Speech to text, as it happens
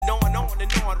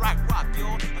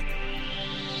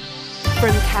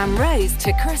Camrose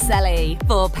to Crossley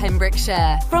for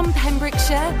Pembrokeshire. From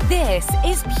Pembrokeshire, this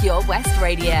is Pure West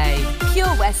Radio.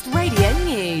 Pure West Radio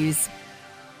News.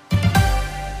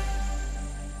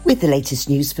 With the latest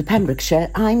news for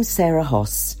Pembrokeshire, I'm Sarah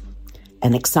Hoss.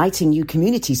 An exciting new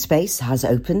community space has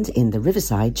opened in the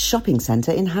Riverside Shopping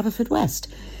Centre in Haverfordwest.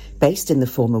 Based in the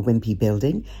former Wimpy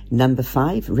building, number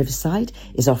 5 Riverside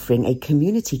is offering a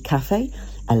community cafe,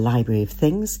 a library of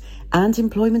things and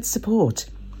employment support.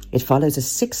 It follows a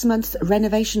 6-month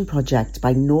renovation project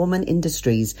by Norman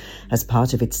Industries as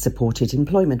part of its supported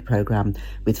employment programme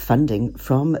with funding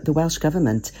from the Welsh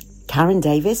Government. Karen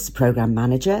Davis, programme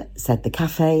manager, said the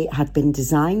cafe had been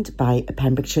designed by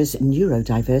Pembrokeshire's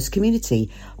neurodiverse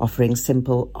community, offering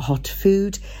simple hot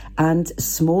food and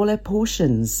smaller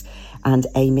portions and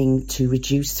aiming to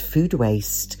reduce food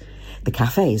waste. The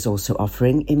cafe is also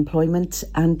offering employment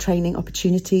and training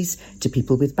opportunities to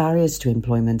people with barriers to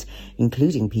employment,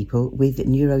 including people with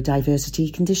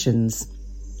neurodiversity conditions.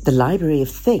 The Library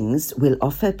of Things will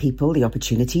offer people the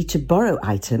opportunity to borrow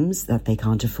items that they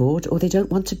can't afford or they don't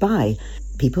want to buy.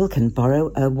 People can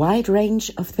borrow a wide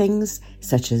range of things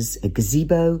such as a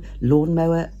gazebo,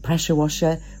 lawnmower, pressure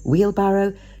washer,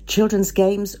 wheelbarrow, children's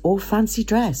games or fancy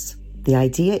dress. The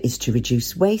idea is to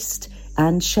reduce waste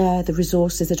and share the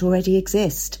resources that already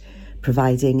exist,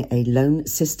 providing a loan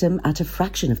system at a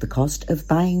fraction of the cost of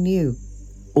buying new.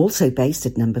 Also based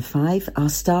at number 5 are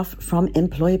staff from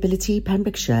Employability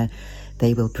Pembrokeshire.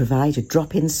 They will provide a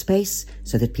drop-in space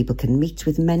so that people can meet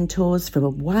with mentors from a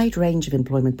wide range of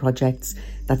employment projects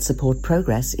that support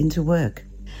progress into work.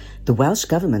 The Welsh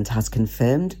Government has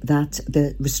confirmed that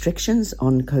the restrictions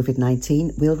on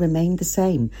COVID-19 will remain the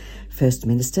same. First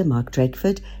Minister Mark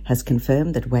Drakeford has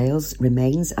confirmed that Wales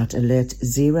remains at alert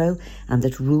 0 and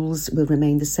that rules will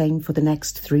remain the same for the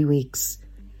next 3 weeks.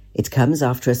 It comes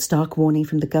after a stark warning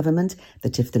from the government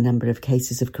that if the number of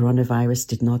cases of coronavirus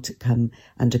did not come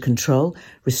under control,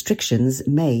 restrictions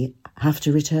may have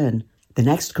to return. The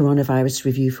next coronavirus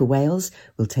review for Wales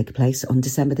will take place on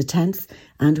December the 10th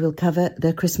and will cover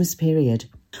the Christmas period.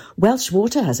 Welsh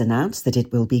Water has announced that it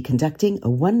will be conducting a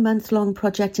 1-month-long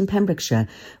project in Pembrokeshire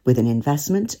with an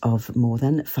investment of more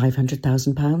than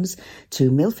 £500,000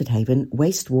 to Milford Haven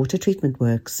wastewater treatment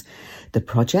works. The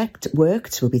project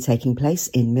works will be taking place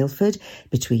in Milford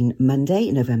between Monday,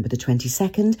 November the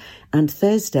 22nd and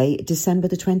Thursday, December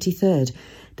the 23rd.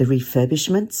 The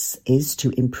refurbishments is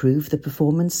to improve the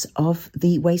performance of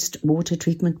the wastewater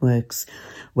treatment works.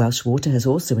 Welsh Water has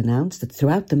also announced that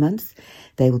throughout the month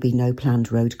there will be no planned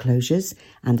road closures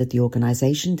and that the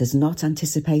organisation does not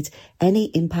anticipate any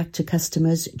impact to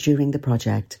customers during the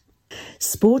project.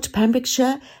 Sport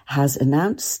Pembrokeshire has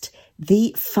announced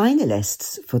the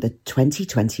finalists for the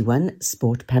 2021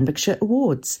 Sport Pembrokeshire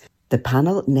Awards. The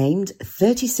panel named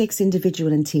 36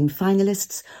 individual and team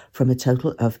finalists from a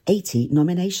total of 80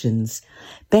 nominations.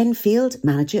 Ben Field,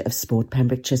 manager of Sport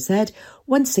Pembrokeshire, said,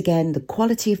 "Once again, the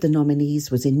quality of the nominees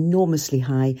was enormously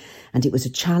high and it was a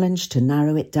challenge to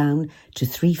narrow it down to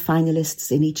 3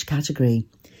 finalists in each category.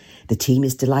 The team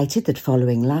is delighted that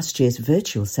following last year's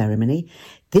virtual ceremony,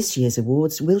 this year's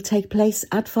awards will take place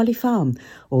at Folly Farm,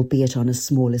 albeit on a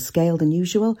smaller scale than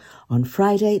usual, on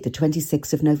Friday, the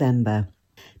 26th of November.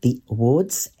 The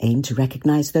awards aim to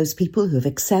recognise those people who have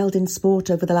excelled in sport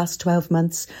over the last 12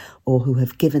 months or who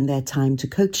have given their time to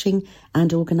coaching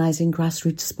and organising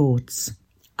grassroots sports."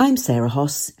 I'm Sarah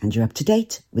Hoss and you're up to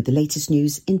date with the latest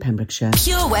news in Pembrokeshire.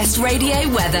 Pure West Radio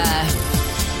weather.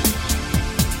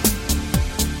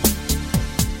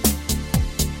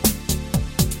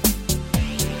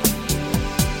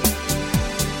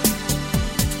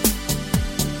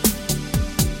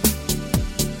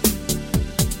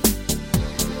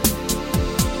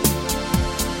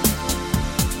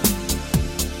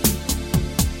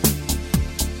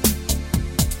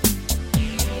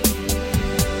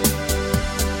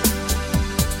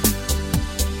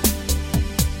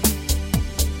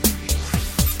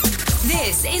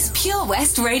 Pure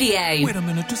West Radio. Wait a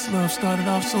minute, this love started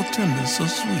off so tender, so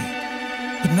sweet.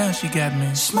 But now she got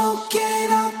me smoking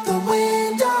out the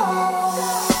window.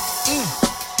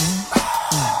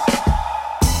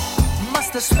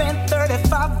 Must have spent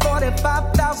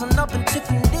 45,000 up in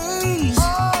Tiffany's.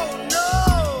 Oh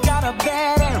no! Got a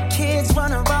bad and kids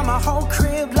running around my whole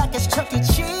crib like it's Chuck E.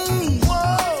 Cheese.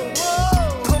 Whoa,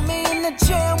 whoa! Put me in the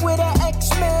gym with an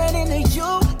X-Men in the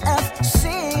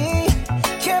UFC.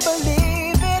 Can't believe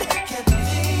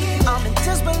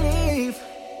disbelief.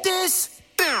 This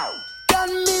got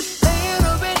me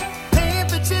paying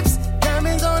for chips,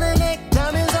 diamonds on the neck,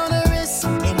 diamonds on the wrist,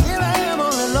 and here I am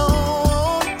all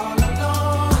alone.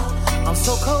 I'm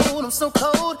so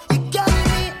cold, you got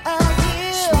me out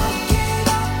here. Smoking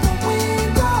out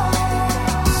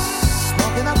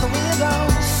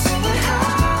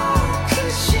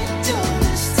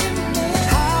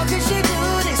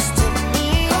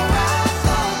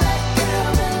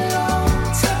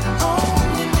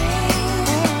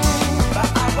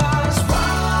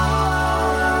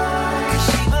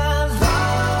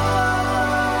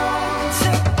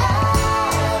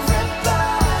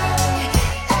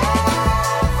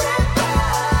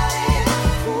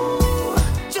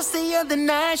other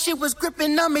night, she was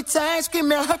gripping on me tight,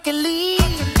 screaming Hercules.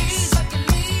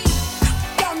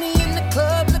 Got me in the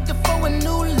club looking for a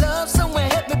new love, someone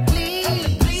help me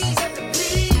please.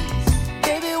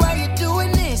 Baby, why you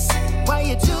doing this? Why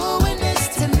you doing this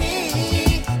to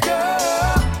me,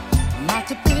 girl? Not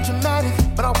to be dramatic,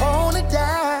 but I wanna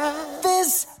die.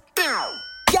 This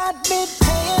got me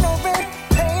paying on rent,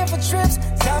 paying for trips,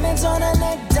 diamonds on her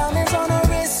neck, diamonds on her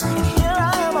wrist. Here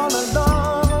I am all alone.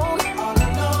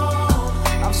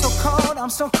 I'm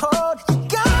so cold. You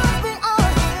got me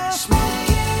out here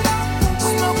smoking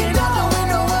out the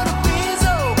window of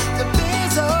the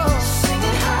Benzo,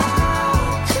 singing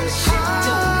how could you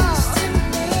do this to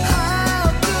me? How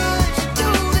could you do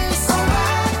this? Oh,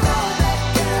 I thought that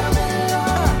girl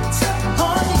belonged to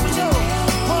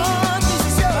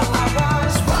Jesus. I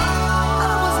was wrong.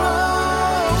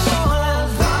 She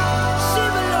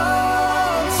belongs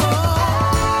to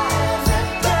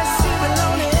everybody. She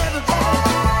belongs to everybody.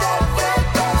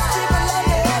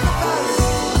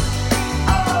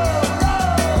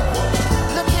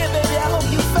 Look here, baby, I hope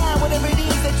you find whatever it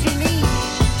is that you need.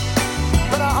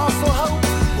 But I also hope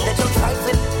that your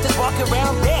trifling just walk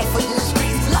around barefoot in the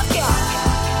streets. Look out!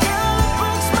 Girl, it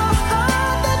breaks my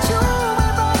heart that you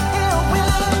went right here with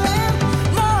me.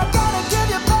 Now I gotta give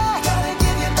you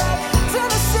back to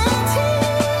the city.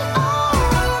 Oh,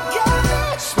 you got me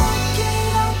smoking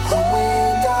out the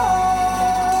window,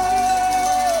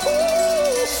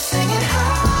 singing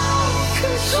how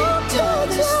could you do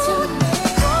this to me?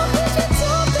 How could you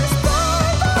do this,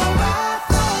 baby? Oh, I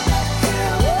thought that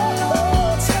girl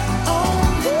belonged to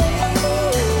only me,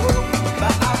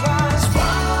 but I was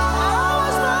wrong.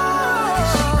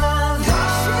 She belongs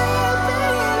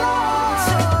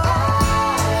to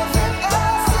everybody.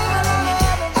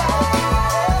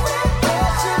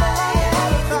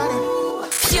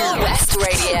 Pure West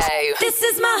Radio. This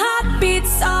is my heartbeat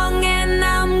song and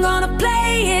I'm gonna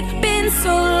play it. Been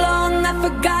so long I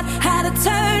forgot how to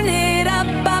turn it up,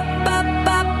 up, up,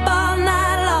 up all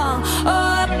night long.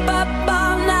 Oh, up, up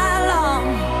all night long.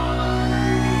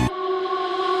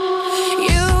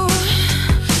 You,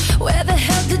 where the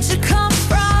hell did you come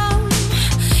from?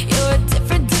 You're a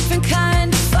different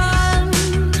kind of fun.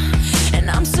 And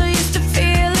I'm so used to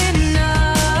feeling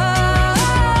numb.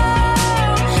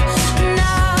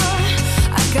 Now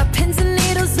I got pins and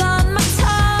needles on my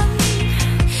tongue,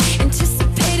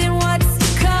 anticipating what's to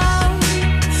come.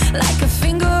 Like a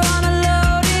finger on a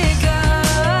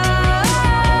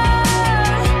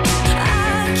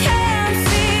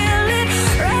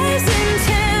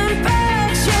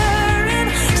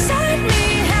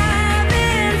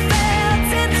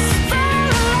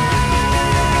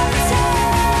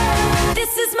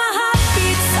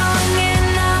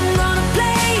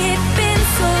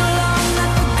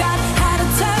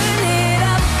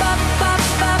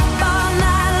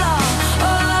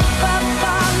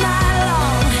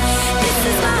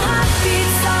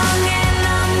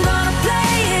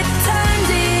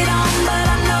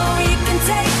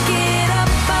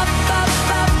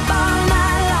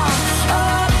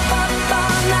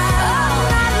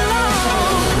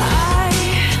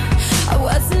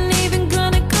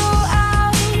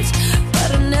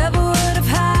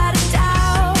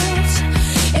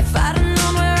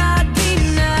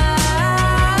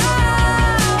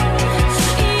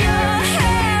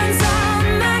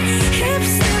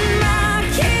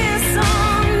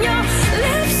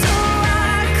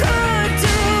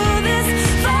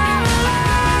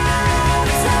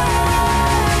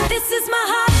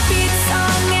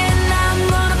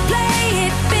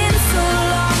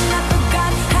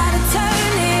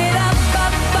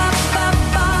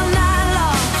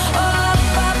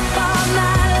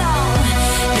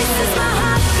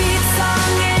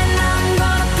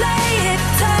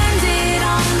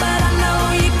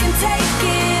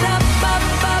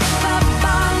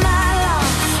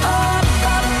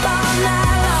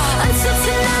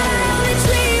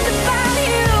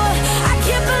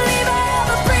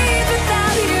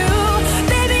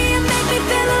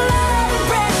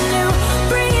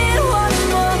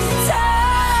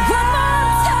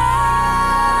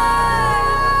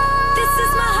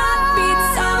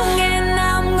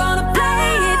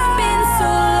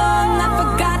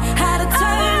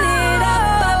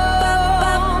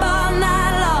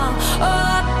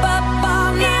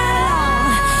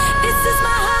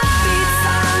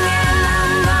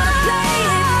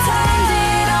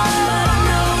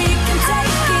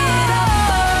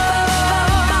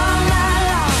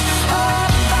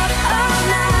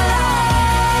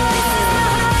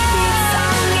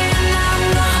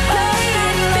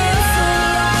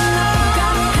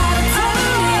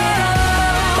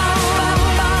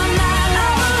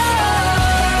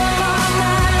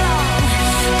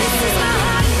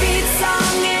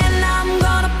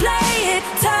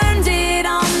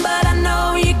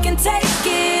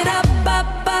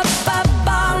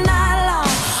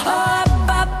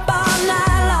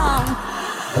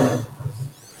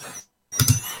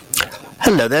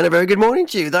Hello then, a very good morning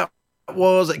to you. That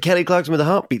was Kelly Clarkson with a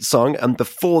Heartbeat song, and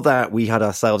before that we had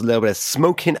ourselves a little bit of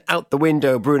Smoking Out the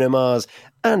Window, Bruno Mars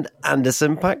and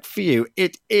Anderson .Paak for you.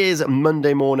 It is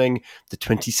Monday morning, the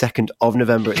 22nd of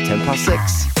November at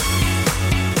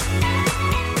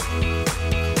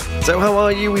 6:10. So how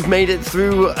are you? We've made it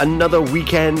through another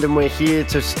weekend and we're here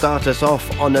to start us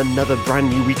off on another brand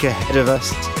new week ahead of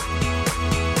us.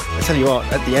 I tell you what,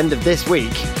 at the end of this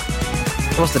week,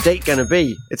 what's the date going to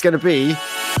be? It's going to be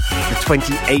the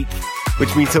 28th,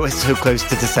 which means that we're so close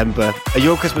to December. Are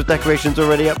your Christmas decorations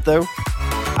already up though?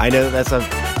 I know there's a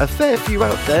fair few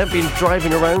out there. Been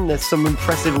driving around, there's some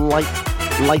impressive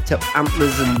light up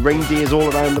antlers and reindeers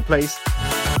all around the place.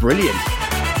 Brilliant.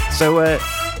 So,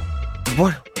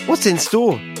 what's in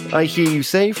store, I hear you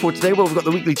say, for today? Well, we've got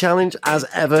the weekly challenge, as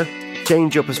ever.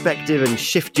 Change your perspective and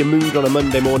shift your mood on a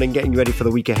Monday morning, getting you ready for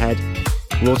the week ahead.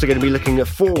 We're also going to be looking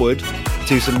forward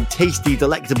to some tasty,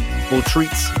 delectable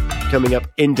treats coming up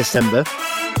in December.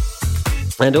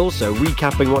 And also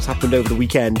recapping what's happened over the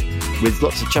weekend with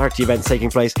lots of charity events taking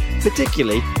place,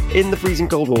 particularly in the freezing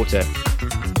cold water.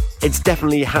 It's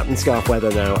definitely hat and scarf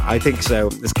weather now, I think so.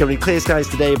 There's currently clear skies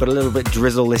today, but a little bit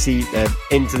drizzle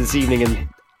into this evening and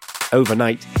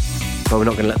overnight. But we're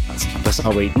not going to let that stop us,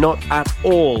 are we? Not at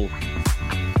all.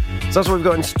 So that's what we've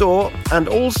got in store. And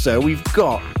also, we've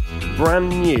got brand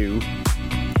new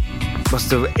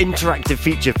interactive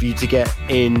feature for you to get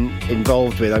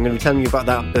involved with. I'm going to be telling you about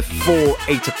that before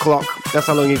 8 o'clock. That's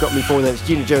how long you've got me for. And then it's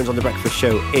Gina Jones on The Breakfast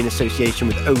Show in association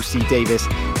with OC Davis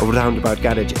of Roundabout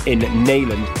Garage in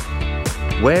Neyland.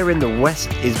 Where in the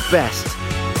West is best,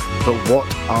 but what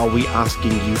are we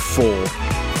asking you for?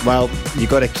 Well, you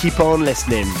got to keep on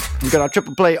listening. We've got our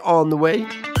triple play on the way.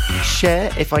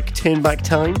 Share If I Could Turn Back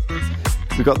Time.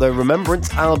 We've got the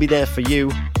Remembrance, I'll Be There For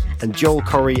You. And Joel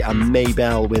Corey and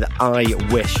Maybell with I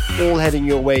Wish. All heading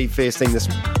your way first thing this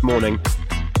morning.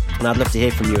 And I'd love to hear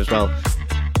from you as well.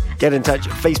 Get in touch.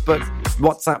 Facebook,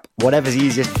 WhatsApp, whatever's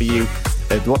easiest for you.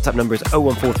 The WhatsApp number is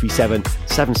 01437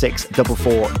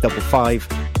 764455.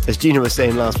 As Gina was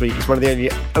saying last week, it's one of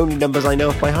the only numbers I know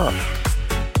off by heart.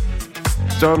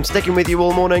 So I'm sticking with you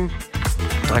all morning.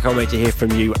 I can't wait to hear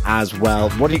from you as well.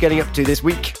 What are you getting up to this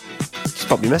week? Just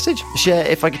pop me a message. Share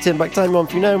If I Could Turn Back Time on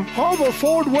for you now.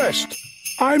 Haverfordwest,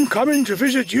 I'm coming to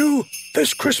visit you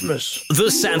this Christmas. The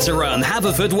Santa Run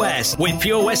Haverfordwest with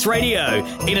Pure West Radio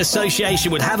in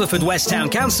association with Haverfordwest Town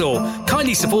Council,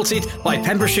 kindly supported by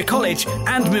Pembrokeshire College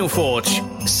and Millforge.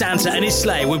 Santa and his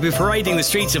sleigh will be parading the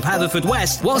streets of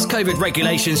Haverfordwest. Whilst COVID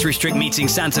regulations restrict meeting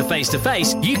Santa face to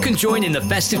face, you can join in the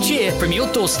festive cheer from your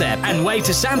doorstep and wave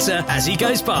to Santa as he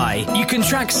goes by. You can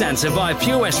track Santa via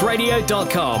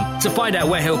purewestradio.com to find out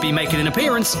where he'll be making an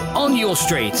appearance on your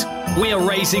street. We are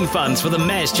raising funds for the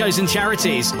Mayor's chosen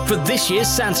charities for this year's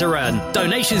Santa Run.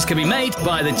 Donations can be made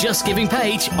via the Just Giving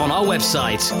page on our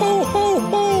website. Ho, ho,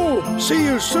 ho! See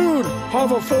you soon,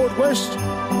 Haverfordwest.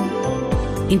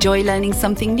 Enjoy learning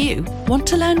something new? Want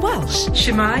to learn Welsh?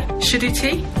 Shemai,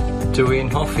 Shuduti.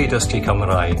 Dwi'n hoffi dysgu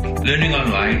Cymraeg. Learning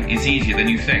online is easier than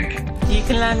you think. You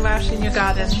can learn Welsh in your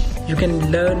garden. You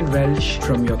can learn Welsh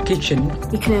from your kitchen.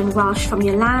 You can learn Welsh from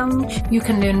your lounge. You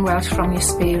can learn Welsh from your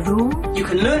spare room. You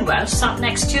can learn Welsh sat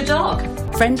next to your dog.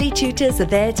 Friendly tutors are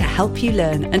there to help you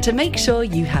learn and to make sure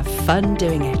you have fun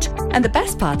doing it. And the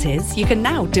best part is, you can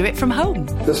now do it from home.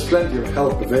 There's plenty of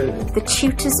help available. The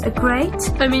tutors are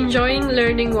great. I'm enjoying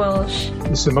learning Welsh.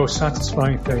 It's the most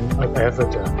satisfying thing I've ever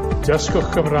done.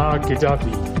 Dysgwch Cymraeg gyda fi.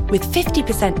 With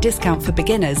 50% discount for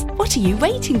beginners, what are you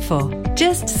waiting for?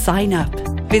 Just sign up.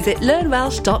 Visit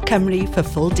learnwelsh.cymru for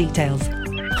full details.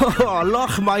 Oh,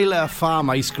 Lochmeyler Farm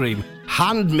Ice Cream.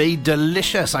 Handmade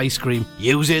delicious ice cream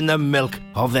using the milk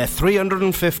of their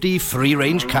 350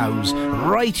 free-range cows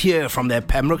right here from their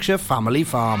Pembrokeshire family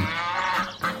farm.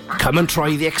 Come and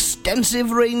try the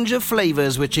extensive range of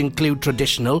flavours which include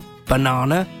traditional,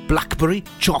 banana, blackberry,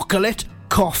 chocolate,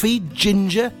 coffee,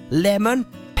 ginger, lemon,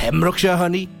 Pembrokeshire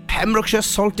honey, Pembrokeshire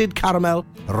salted caramel,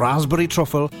 raspberry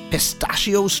truffle,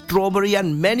 pistachio, strawberry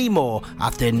and many more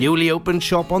at their newly opened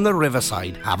shop on the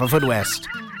Riverside, Haverfordwest.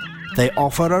 They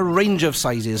offer a range of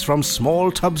sizes from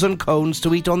small tubs and cones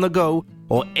to eat on the go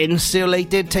or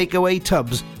insulated takeaway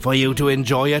tubs for you to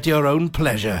enjoy at your own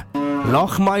pleasure.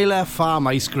 Lochmeyler Farm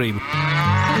Ice Cream.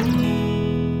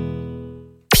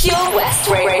 Pure West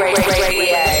Radio.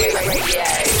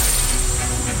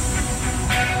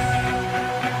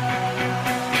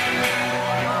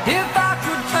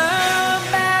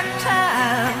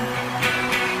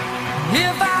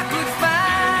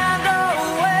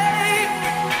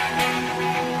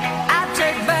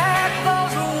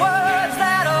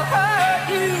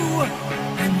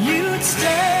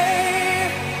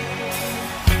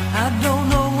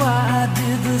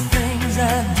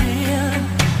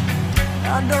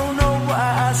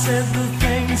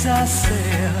 I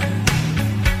said.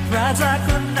 Pride's like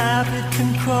a knife, it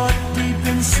can cut deep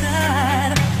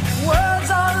inside. Words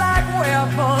are like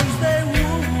weapons, they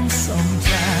wound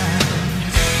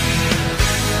sometimes.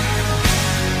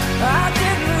 I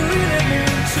didn't really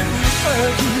mean to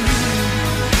hurt you.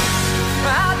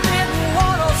 I didn't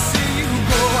want to see you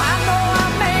go. I know I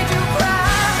made you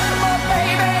cry, but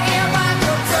baby, if I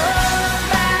could turn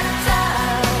back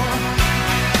time,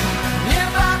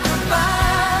 if I could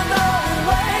find a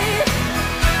way,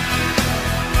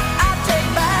 I'd take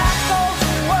back those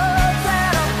words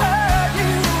that have hurt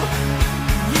you.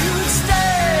 You'd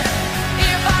stay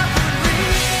if I could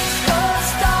reach the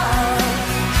stars.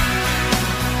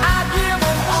 I'd give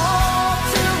them all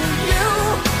to you.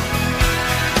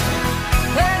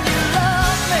 Then you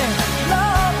love me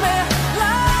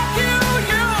like you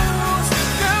used to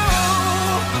do.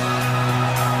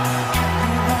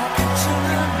 If I could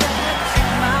turn back,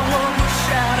 my world was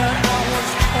shattered, I was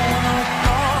torn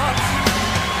apart.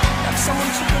 Like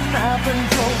someone took a knife and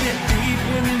drove it deep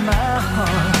in my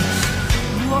heart.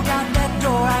 You walked out that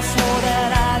door, I swore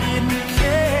that I didn't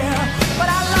care, but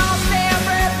I lost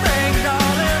everything,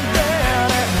 darling, there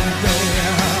and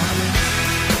there.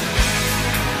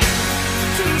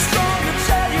 Too strong to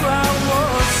tell you I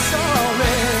was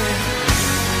sorry.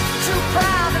 Too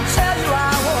proud to tell you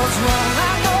I was wrong.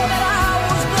 I know that I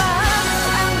was blind.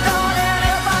 And darling,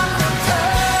 if I could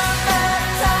turn back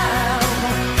time,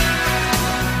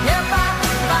 if I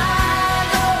could find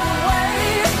a way,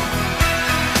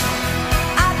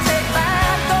 I'd take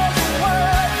back those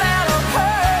words that have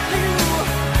hurt you,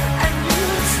 and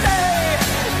you'd stay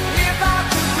if I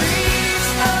could reach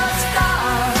the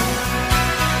stars.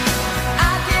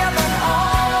 I'd give them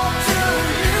all to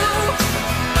you.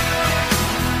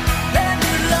 Then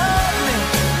you love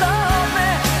me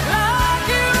like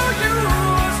you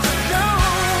used to do.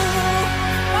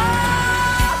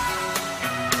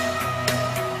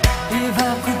 If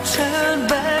I could turn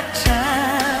back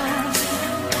time,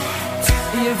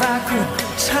 if I could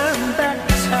turn back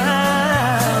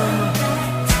time,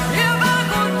 if I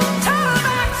could turn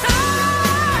back time,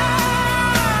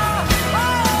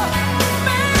 oh,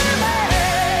 baby.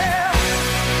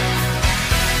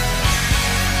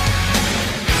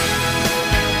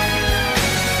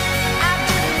 I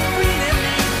didn't really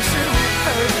mean to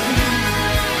hurt you.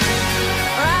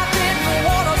 I didn't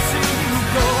want to see you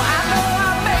go. I know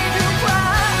I made you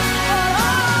cry, but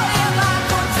oh, if I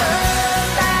could turn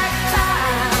back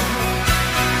time,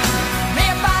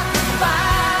 if I could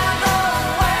find a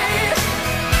way,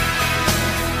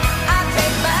 I'd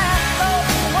take back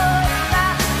those words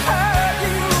that hurt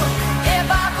you. If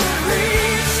I could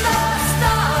reach the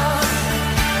stars,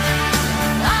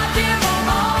 I'd give them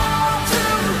all to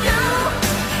you.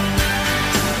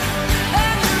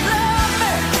 And you love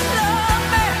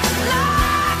me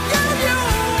like you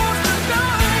used to do.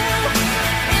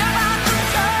 If I could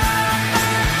turn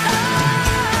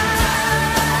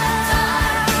back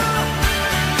time,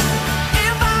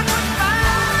 if I could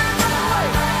find a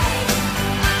way,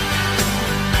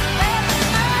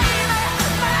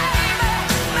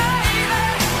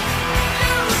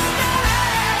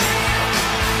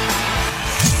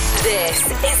 This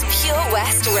is Pure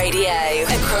West Radio.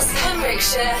 Across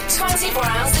Pembrokeshire, 24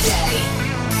 hours a day.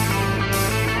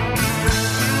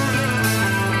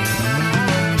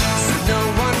 No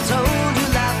one told you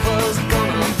life was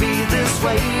gonna be this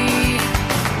way.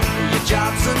 Your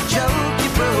job's a joke, you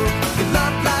broke. Your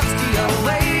love life's the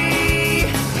away.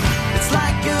 It's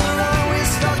like you're always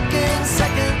stuck in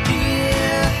second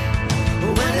gear,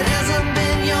 when it hasn't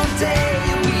been your day,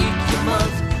 your week, your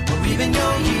month, or even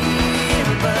your year.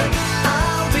 But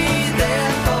I'll be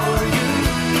there for you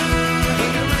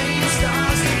when the rain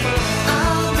starts to fall.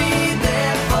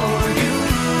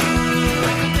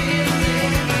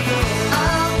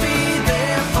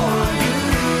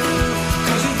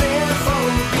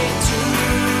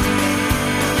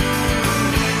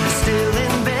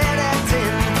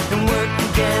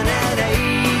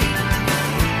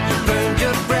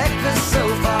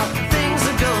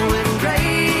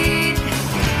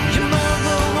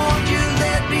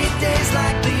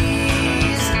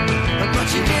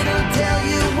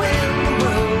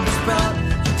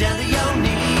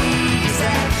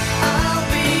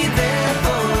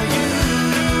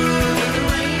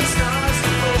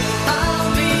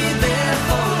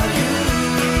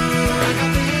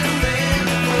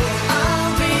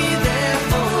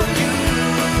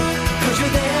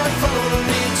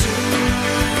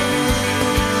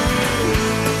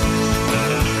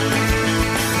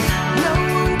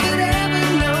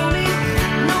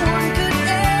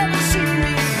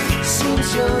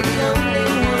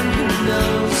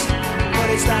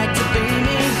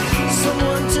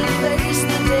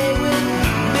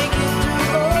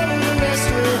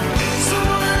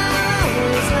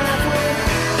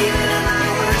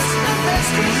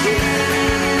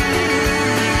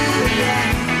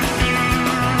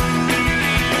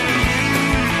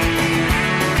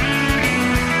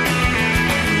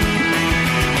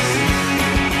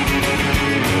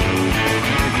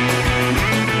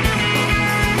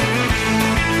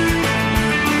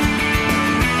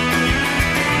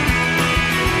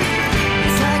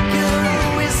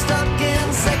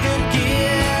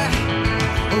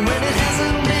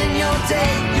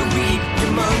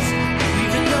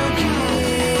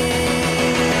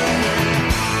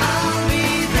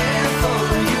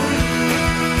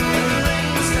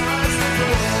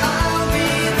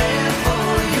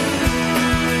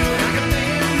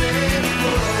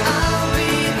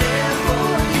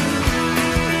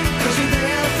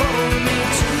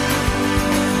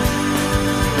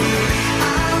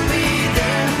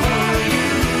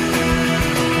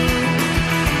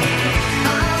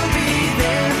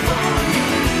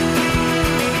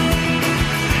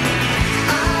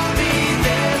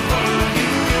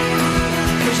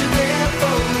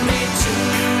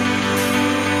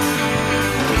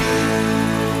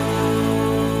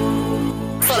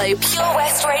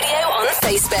 West Radio on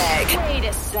Facebook. Wait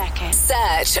a second.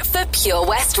 Search for Pure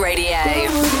West Radio.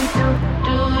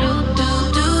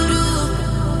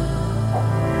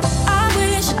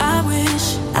 I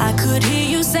wish I could hear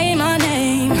you say my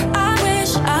name.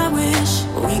 I wish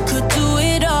we could do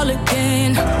it all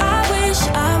again. I wish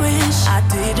I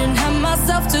didn't have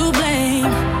myself to blame.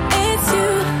 It's you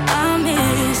I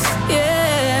miss,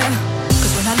 yeah.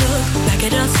 'Cause when I look back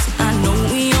at us, I know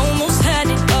we almost had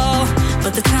it all,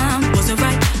 but the time wasn't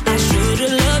right. I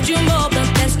should've loved you more, but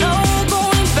there's no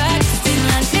going back. Still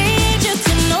I need you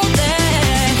to know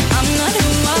that I'm not who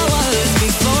I was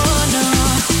before, no.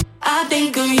 I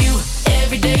think of you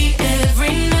every day,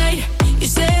 every night. You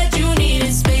said you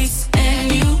needed space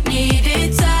and you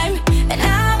needed time, and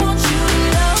I want you to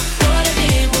know what I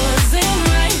did wasn't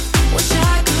right. Wish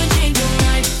I could change your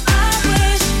mind. I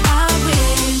wish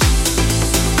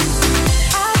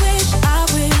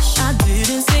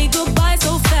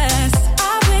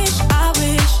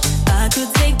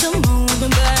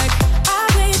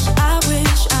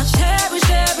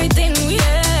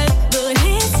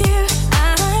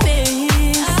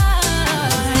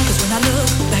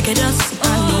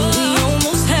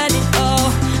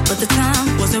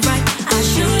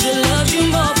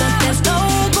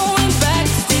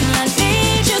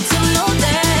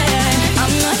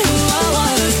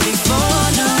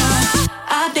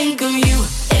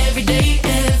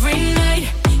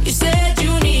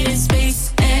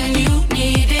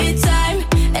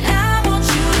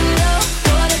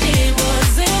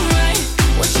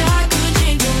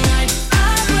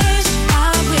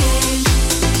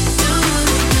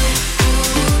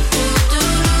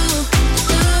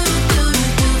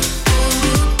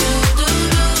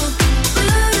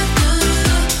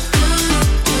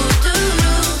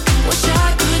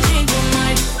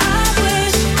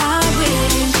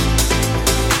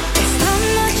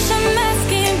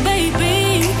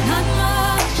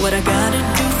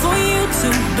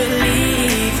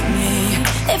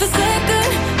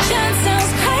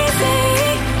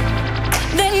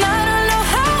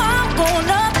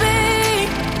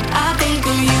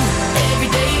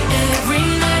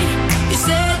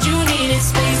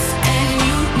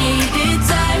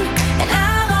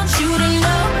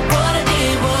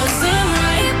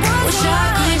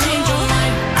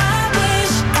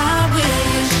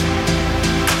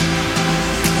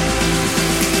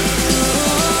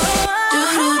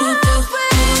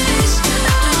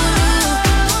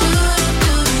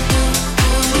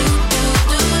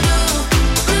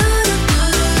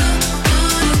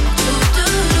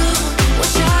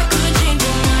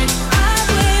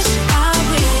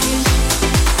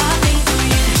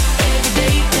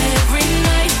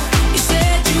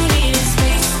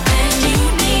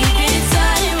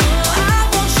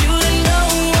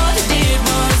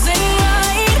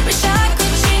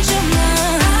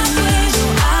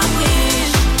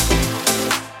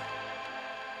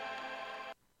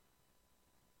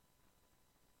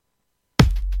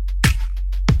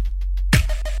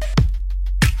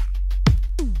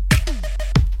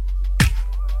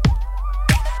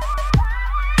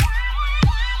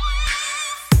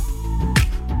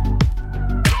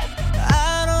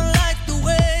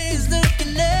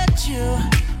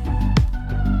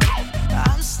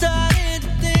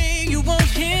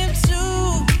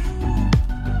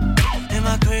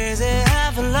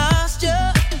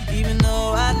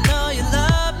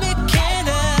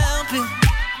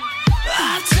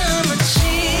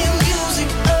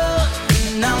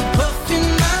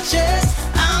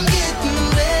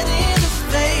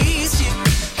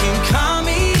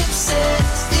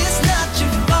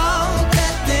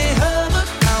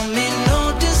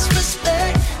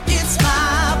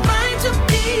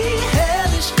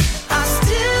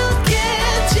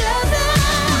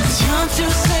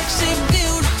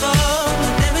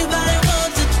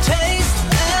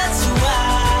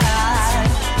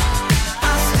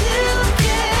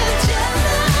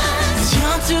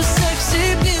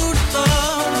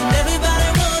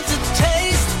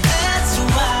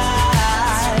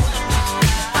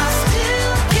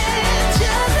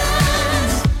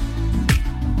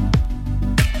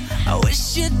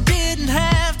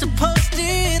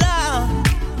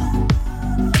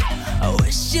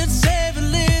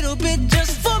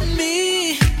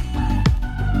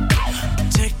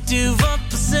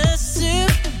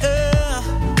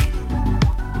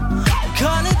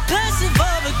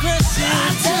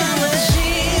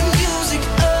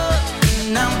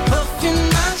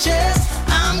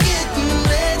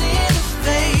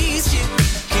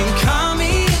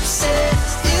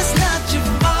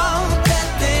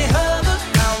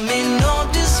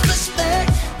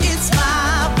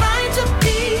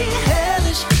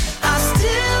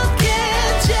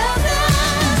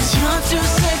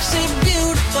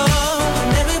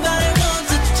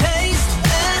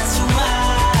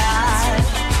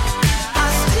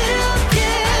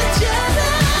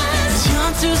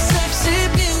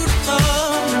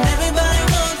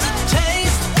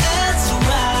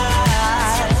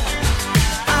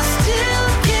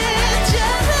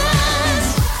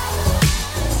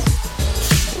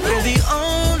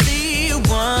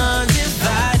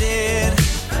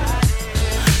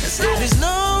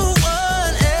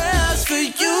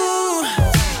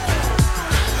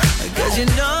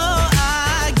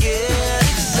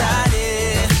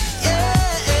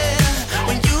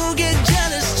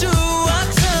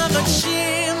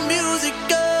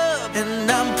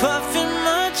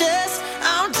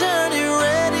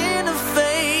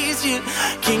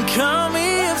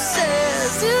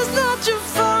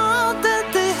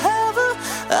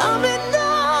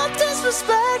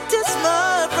respect, it's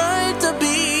my right to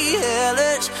be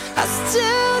hellish. I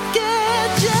still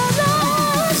get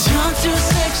jealous. You're too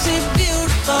sexy,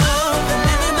 beautiful, and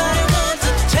everybody wants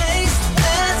a taste.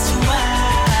 That's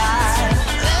why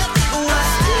I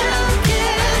still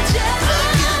get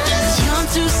jealous. You're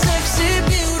too sexy,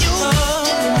 beautiful,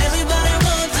 and everybody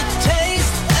wants a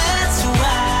taste. That's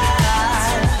why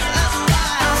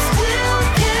I still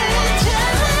get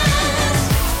jealous.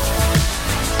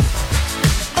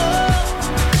 Oh,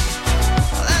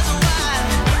 that's why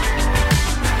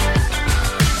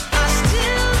I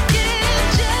still get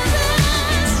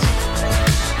jealous.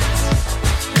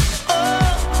 Oh,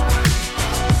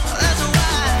 that's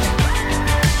why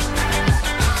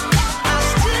I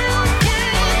still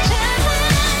get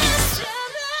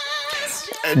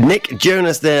jealous. Nick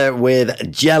Jonas there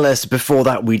with Jealous. Before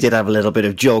that, we did have a little bit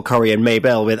of Joel Corey and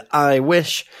Maybell with I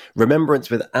Wish. Remembrance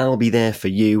with I'll Be There For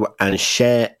You. And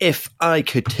Cher, If I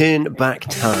Could Turn Back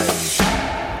Time.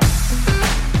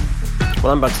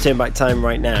 Well, I'm about to turn back time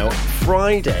right now.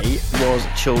 Friday was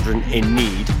Children in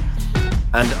Need.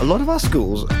 And a lot of our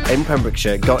schools in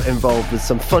Pembrokeshire got involved with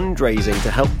some fundraising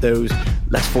to help those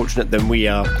less fortunate than we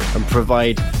are and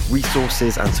provide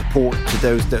resources and support to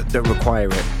those that require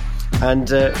it.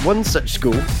 And one such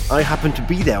school, I happened to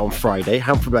be there on Friday,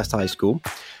 Haverfordwest High School.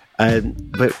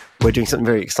 But we're doing something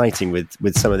very exciting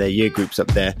with some of their year groups up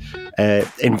there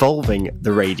involving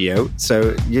the radio.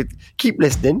 So you keep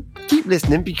listening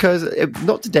because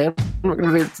not today, I'm not going to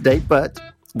reveal it today, but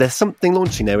there's something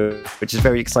launching there which is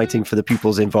very exciting for the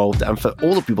pupils involved and for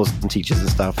all the pupils and teachers and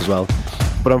staff as well.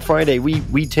 But on Friday,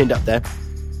 we turned up there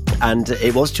and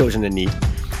it was Children in Need.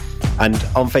 And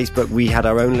on Facebook, we had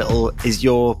our own little, is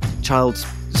your child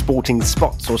sporting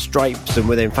spots or stripes, and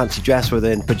were they in fancy dress, were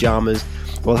they in pyjamas?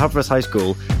 Well, Haverfordwest High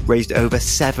School raised over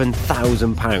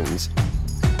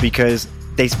 £7,000 because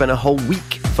they spent a whole week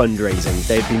fundraising.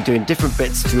 They've been doing different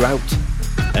bits throughout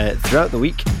the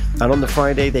week. And on the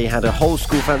Friday, they had a whole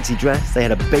school fancy dress. They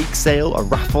had a bake sale, a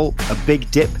raffle, a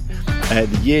big dip, the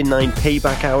Year 9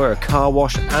 payback hour, a car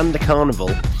wash, and a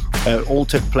carnival all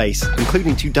took place,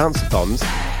 including 2 dance-a-thons.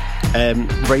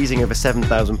 Raising over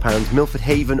 £7,000. Milford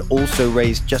Haven also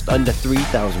raised just under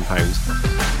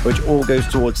 £3,000, which all goes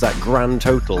towards that grand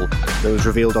total that was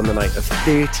revealed on the night of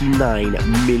 £39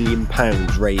 million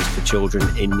raised for children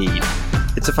in need.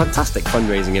 It's a fantastic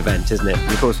fundraising event, isn't it? And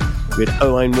of course, we had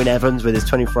Owen Wyn Evans with his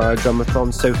 24-hour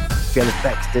drumathon, Sophie Ellis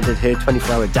Bextor did her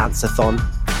 24-hour dance-a-thon.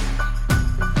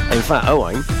 In fact,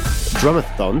 Owen,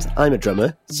 drumathons, I'm a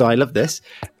drummer, so I love this,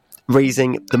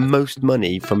 raising the most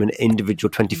money from an individual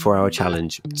 24-hour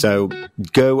challenge. So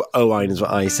go Owen is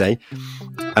what I say.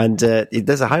 And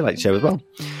there's a highlight show as well.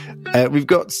 We've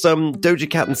got some Doja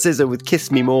Cat and SZA with Kiss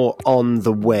Me More on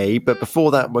the way. But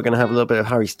before that, we're going to have a little bit of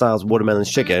Harry Styles' Watermelon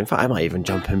Sugar. In fact, I might even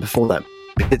jump in before that.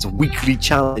 It's weekly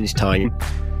challenge time.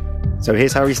 So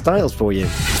here's Harry Styles for you.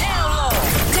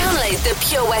 Download the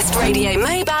Pure West Radio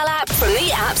mobile app from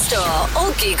the App Store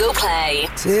or Google Play.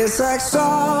 Tastes like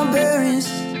strawberries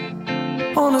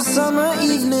on a summer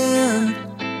evening,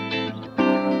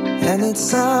 and it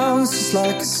sounds just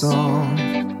like a song.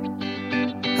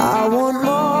 I want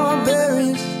more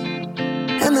berries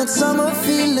and that summer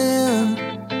feeling.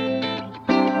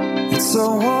 It's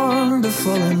so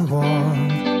wonderful and warm.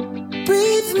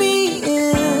 Breathe me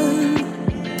in,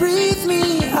 breathe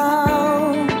me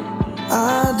out.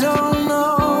 I don't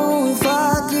know if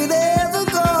I could ever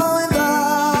go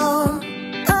without.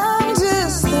 I'm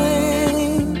just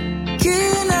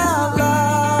thinking out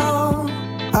loud.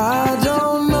 I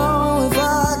don't know if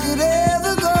I could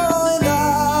ever go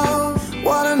without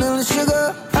watermelon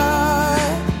sugar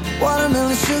high,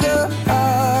 watermelon sugar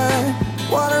high,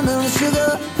 watermelon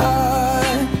sugar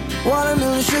high,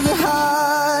 watermelon sugar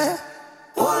high,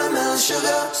 watermelon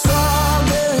sugar.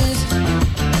 Strawberries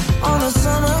on a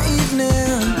summer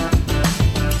evening,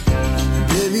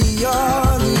 baby,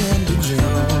 you're the end of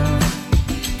June.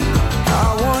 I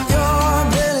want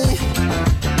your belly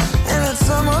and that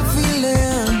summer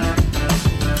feeling,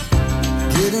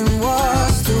 getting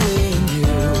washed away in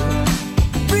you.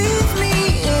 Breathe me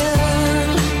in,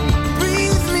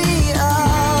 breathe me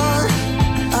out.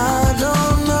 I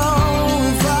don't know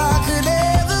if I could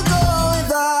ever go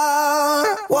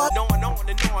without what.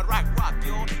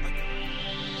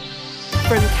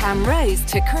 From Camrose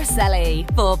to Crossley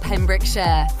for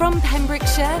Pembrokeshire. From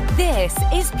Pembrokeshire, this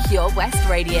is Pure West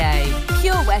Radio.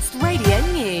 Pure West Radio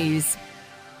News.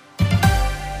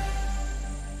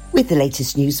 With the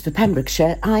latest news for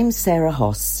Pembrokeshire, I'm Sarah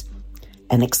Hoss.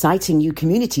 An exciting new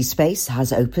community space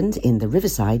has opened in the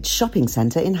Riverside Shopping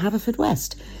Centre in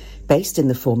Haverfordwest, Based in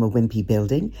the former Wimpy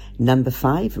building, Number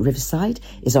 5 Riverside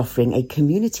is offering a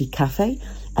community cafe,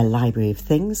 a library of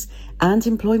things, and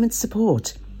employment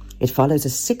support. It follows a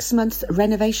 6-month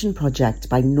renovation project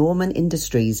by Norman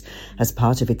Industries as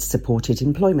part of its supported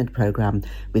employment programme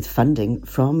with funding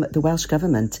from the Welsh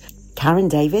Government. Karen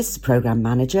Davis, programme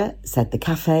manager, said the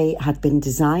cafe had been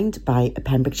designed by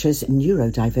Pembrokeshire's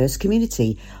neurodiverse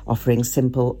community, offering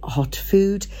simple hot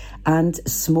food and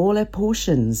smaller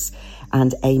portions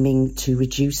and aiming to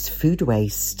reduce food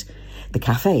waste. The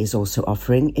cafe is also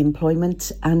offering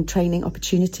employment and training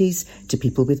opportunities to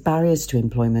people with barriers to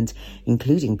employment,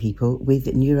 including people with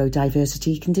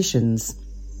neurodiversity conditions.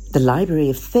 The Library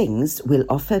of Things will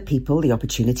offer people the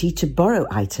opportunity to borrow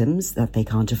items that they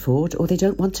can't afford or they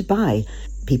don't want to buy.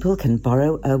 People can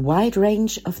borrow a wide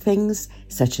range of things,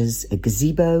 such as a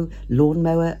gazebo,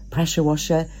 lawnmower, pressure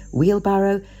washer,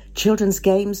 wheelbarrow, children's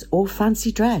games, or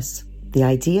fancy dress. The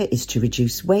idea is to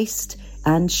reduce waste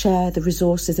and share the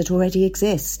resources that already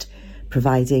exist,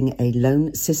 providing a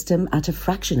loan system at a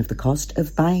fraction of the cost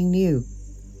of buying new.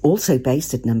 Also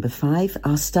based at Number 5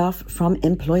 are staff from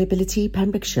Employability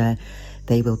Pembrokeshire.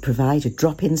 They will provide a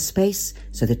drop-in space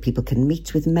so that people can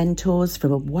meet with mentors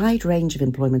from a wide range of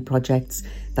employment projects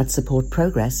that support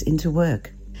progress into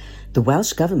work. The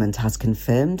Welsh Government has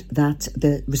confirmed that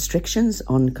the restrictions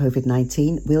on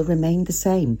COVID-19 will remain the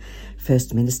same.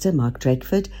 First Minister Mark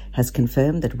Drakeford has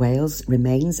confirmed that Wales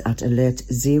remains at alert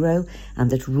 0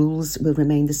 and that rules will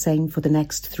remain the same for the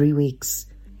next 3 weeks.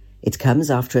 It comes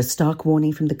after a stark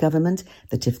warning from the government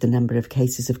that if the number of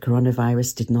cases of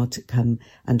coronavirus did not come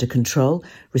under control,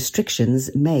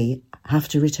 restrictions may have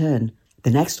to return.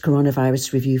 The next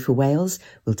coronavirus review for Wales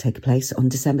will take place on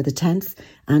December the 10th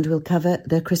and will cover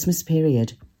the Christmas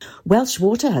period. Welsh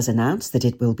Water has announced that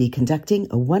it will be conducting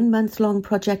a 1-month-long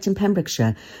project in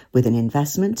Pembrokeshire with an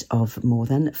investment of more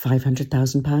than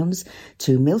 £500,000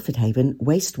 to Milford Haven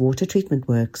wastewater treatment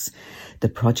works. The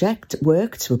project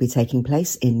works will be taking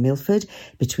place in Milford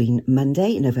between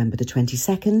Monday, November the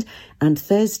 22nd and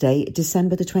Thursday,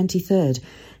 December the 23rd.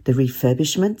 The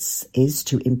refurbishments is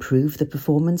to improve the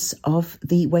performance of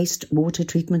the wastewater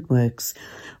treatment works.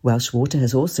 Welsh Water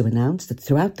has also announced that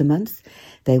throughout the month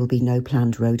there will be no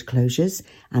planned road closures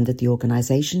and that the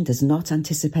organisation does not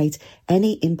anticipate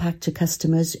any impact to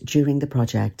customers during the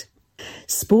project.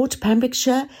 Sport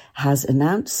Pembrokeshire has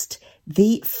announced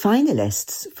the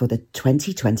finalists for the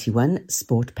 2021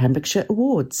 Sport Pembrokeshire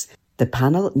Awards. The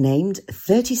panel named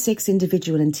 36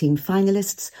 individual and team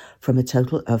finalists from a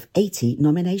total of 80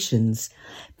 nominations.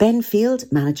 Ben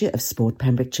Field, manager of Sport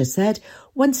Pembrokeshire, said,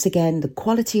 "Once again, the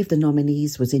quality of the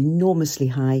nominees was enormously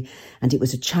high and it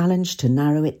was a challenge to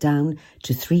narrow it down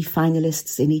to 3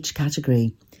 finalists in each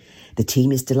category. The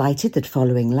team is delighted that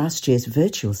following last year's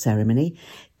virtual ceremony,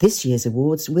 this year's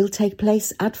awards will take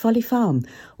place at Folly Farm,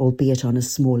 albeit on a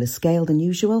smaller scale than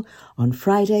usual, on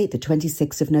Friday, the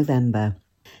 26th of November.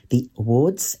 The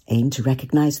awards aim to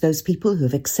recognise those people who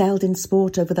have excelled in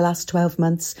sport over the last 12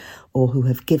 months or who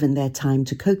have given their time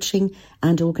to coaching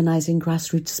and organising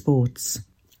grassroots sports."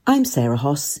 I'm Sarah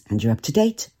Hoss and you're up to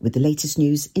date with the latest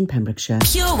news in Pembrokeshire.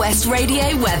 Pure West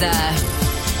Radio weather.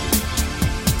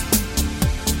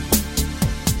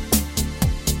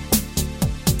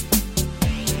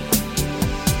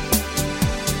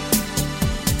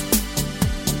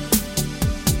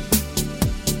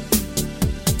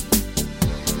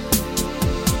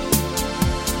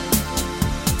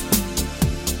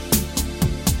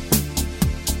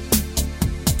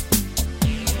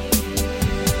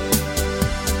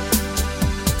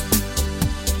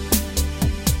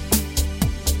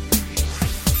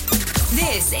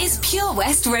 Pure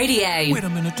West Radio. Wait a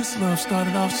minute, this love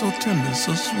started off so tender,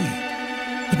 so sweet.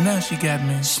 But now she got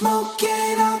me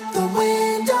smoking out the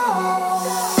window.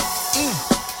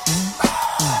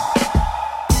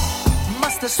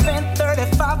 Must have spent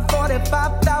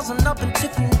 45,000 up in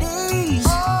Tiffany's.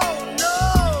 Oh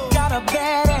no! Got a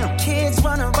bad and kids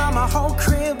running around my whole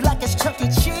crib like it's Chuck E.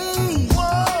 Cheese.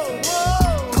 Whoa,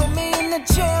 whoa! Put me in the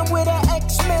gym with an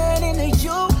X-Men in the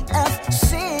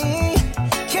UFC.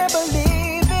 Can't believe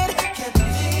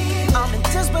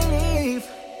disbelief.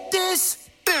 This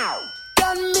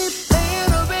got me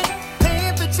paying a rent,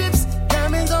 paying for chips,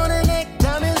 diamonds on the neck,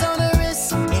 diamonds on the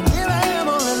wrist, and here I am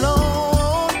all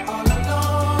alone, all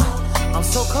alone. I'm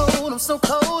so cold, I'm so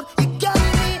cold. You got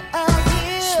me out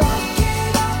here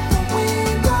smoking out the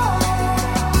window,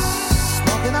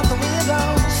 smoking out the window,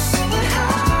 singing,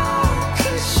 how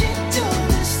could she do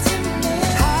this to me?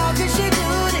 How could she do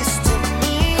this to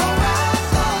me? Oh, I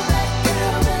thought that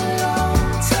girl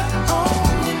belonged to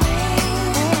only me.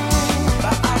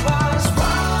 But I was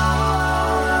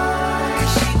wrong,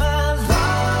 'cause she was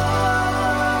wrong.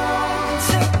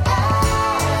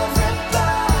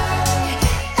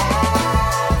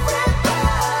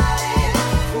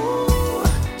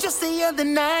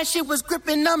 night she was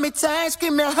gripping on me tight,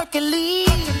 screaming Hercules.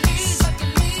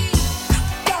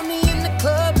 Got me in the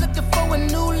club looking for a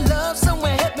new love,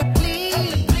 someone help me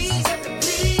please.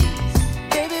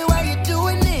 Baby, why you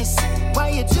doing this? Why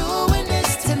you doing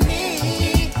this to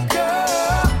me,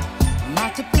 girl?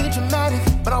 Not to be dramatic,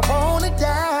 but I wanna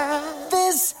die.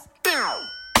 This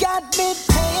got me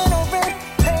paying on rent,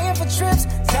 paying for trips,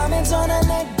 diamonds on her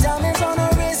neck, diamonds on her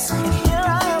wrist. Here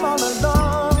I am all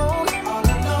alone, all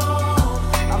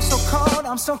alone. I'm so cold,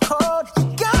 I'm so cold. You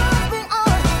got me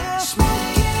out here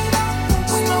smoking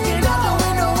out the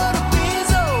window of the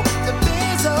Benzo, the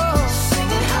Benzo.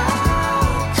 Singing,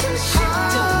 how could you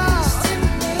do this to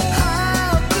me?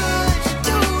 How could you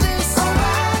do this? Oh,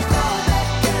 I thought that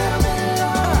girl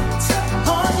belonged to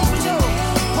only you,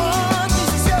 only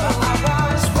you. I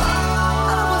was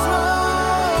wrong,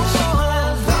 she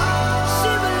belongs to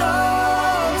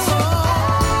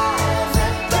everybody.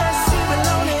 Yes, she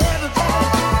belongs to everybody.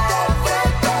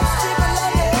 She belongs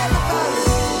to everybody.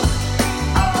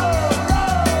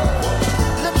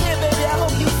 Look here, baby, I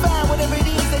hope you find whatever it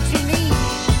is that you need.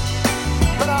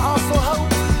 But I also hope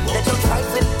that you're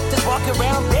trifling, just walking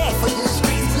around barefoot in the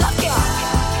streets. Look out!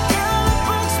 Girl, it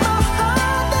breaks my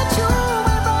heart that you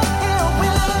ain't right here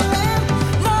with me.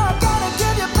 Now I gotta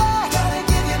give you back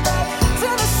to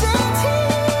the city.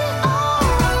 Oh,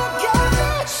 you got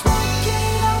me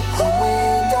smoking out the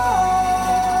window,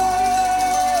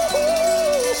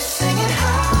 singing,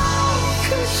 how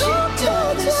could you do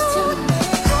this to me?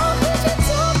 How could you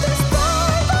do this,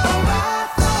 baby? Oh, I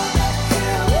thought that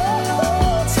girl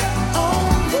belonged to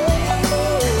only you,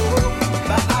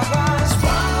 but I was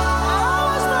wrong.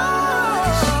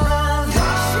 She belongs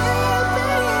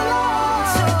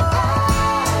to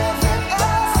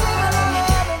everybody.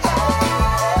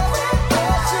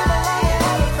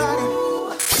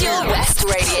 Pure West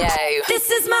Radio. This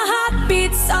is my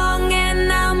heartbeat song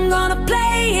and I'm gonna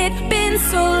play it. Been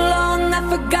so long I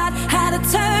forgot how to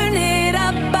turn it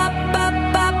up, up,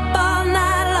 up, up all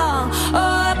night long.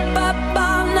 Oh, up, up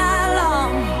all night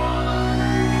long.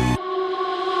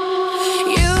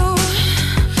 You,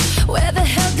 where the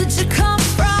hell did you come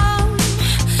from?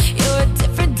 You're a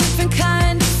different, different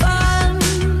kind of fun.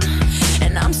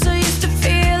 And I'm so used to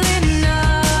feeling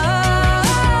numb.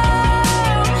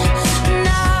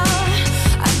 Now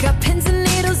I got pins and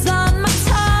needles on my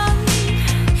tongue,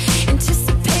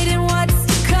 anticipating what's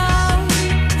to come.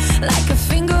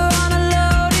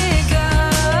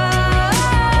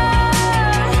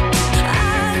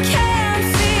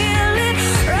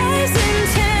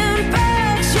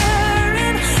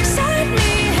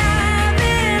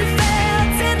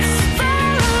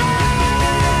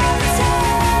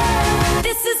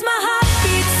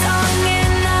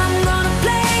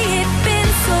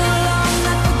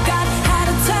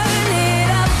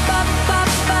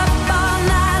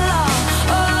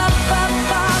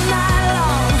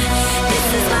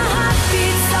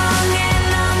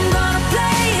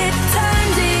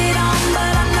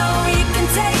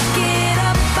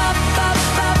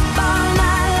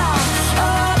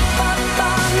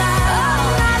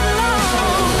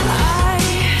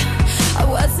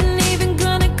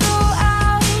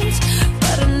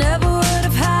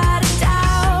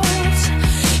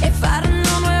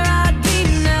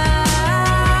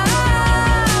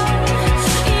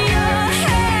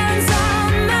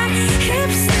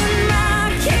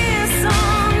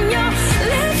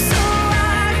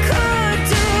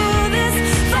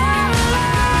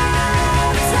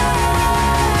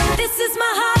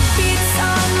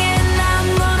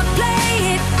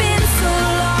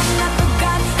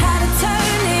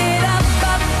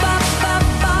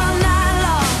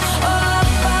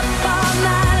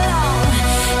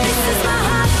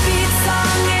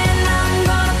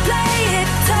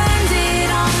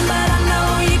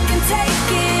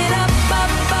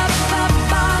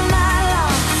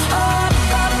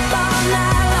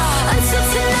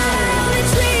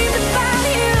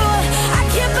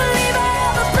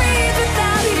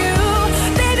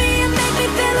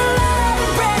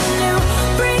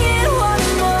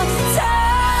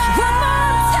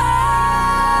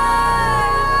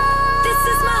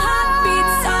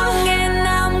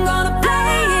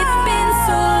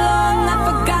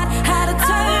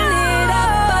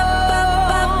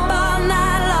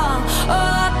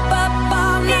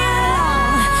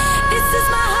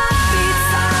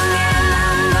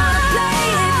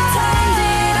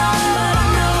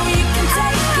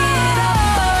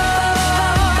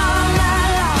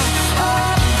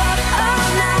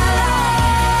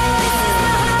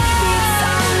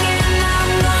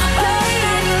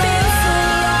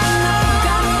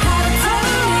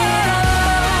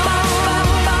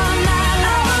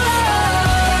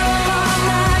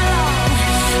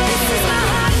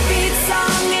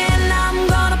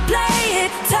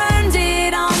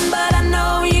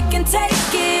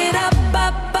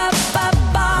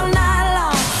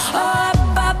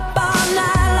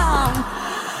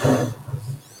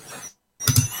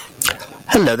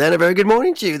 Hello then, a very good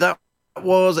morning to you. That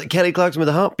was Kelly Clarkson with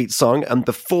a Heartbeat song, and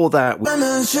before that...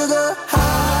 Watermelon sugar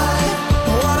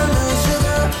high, watermelon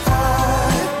sugar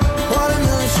high,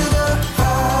 watermelon sugar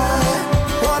high,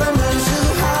 watermelon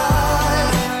sugar high,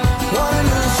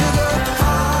 watermelon sugar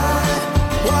high,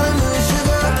 watermelon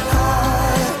sugar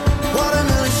high,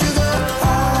 watermelon sugar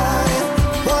high,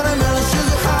 watermelon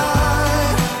sugar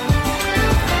high.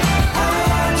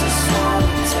 I just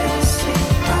wanna taste it,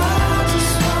 I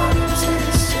just wanna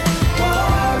taste it,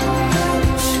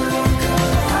 watermelon sugar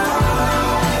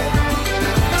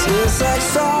high. Tastes like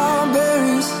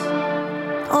strawberries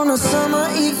on a summer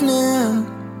evening,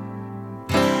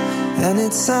 and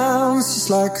it sounds just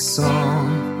like a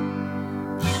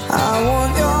song. I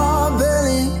want your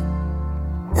belly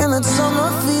and that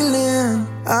summer feeling.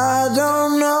 I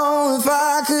don't know if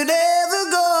I could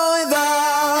ever go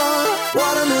without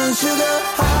watermelon sugar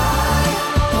high,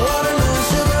 watermelon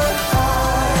sugar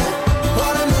high,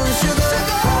 watermelon sugar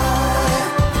high,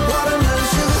 watermelon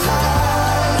sugar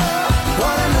high,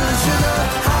 watermelon sugar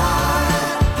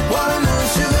high,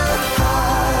 watermelon sugar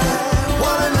high,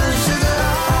 watermelon sugar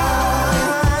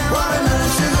high, watermelon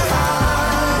sugar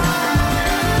high.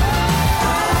 I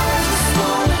just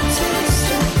wanna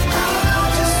taste it, I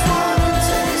just wanna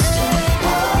taste it,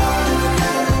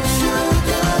 watermelon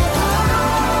sugar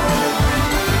high.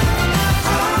 I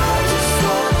just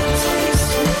wanna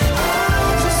taste it, I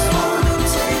just wanna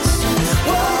taste it,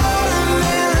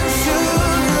 watermelon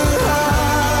sugar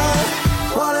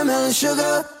high, watermelon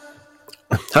sugar.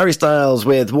 Harry Styles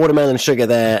with Watermelon Sugar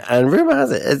there, and rumour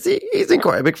has it, he's in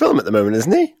quite a big film at the moment,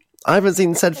 isn't he? I haven't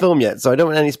seen said film yet, so I don't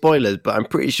want any spoilers, but I'm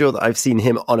pretty sure that I've seen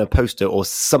him on a poster or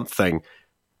something.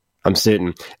 I'm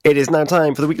certain. It is now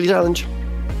time for the weekly challenge.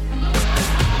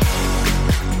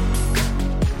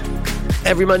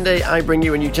 Every Monday, I bring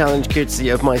you a new challenge courtesy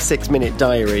of my 6-minute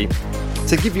diary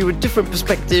to give you a different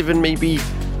perspective and maybe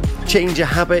change a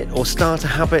habit or start a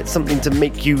habit, something to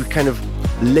make you kind of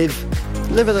live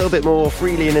a little bit more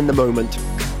freely and in the moment.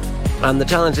 And the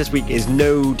challenge this week is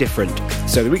no different.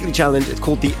 So the weekly challenge is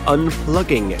called the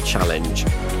Unplugging Challenge.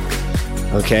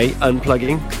 Okay,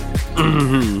 unplugging.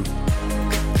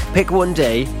 Pick one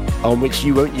day on which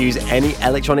you won't use any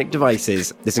electronic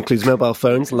devices. This includes mobile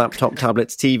phones, laptop,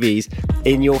 tablets, TVs,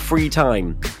 in your free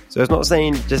time. So it's not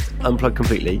saying just unplug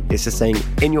completely. It's just saying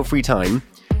in your free time,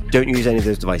 don't use any of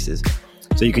those devices.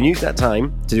 So you can use that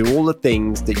time to do all the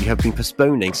things that you have been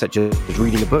postponing, such as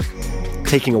reading a book,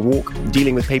 taking a walk,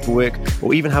 dealing with paperwork,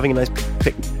 or even having a nice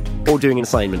picnic, or doing an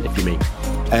assignment if you may.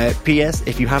 P.S.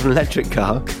 If you have an electric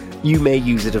car, you may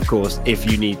use it, of course, if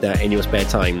you need that in your spare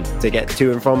time to get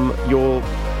to and from your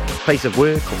place of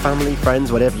work or family,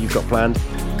 friends, whatever you've got planned.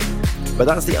 But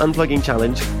that's the Unplugging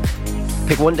Challenge.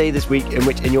 Pick one day this week in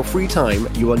which, in your free time,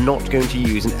 you are not going to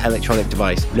use an electronic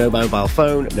device. No mobile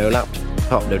phone, no laptop,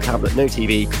 no tablet, no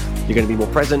TV. You're going to be more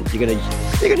present. You're going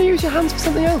to use your hands for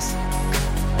something else.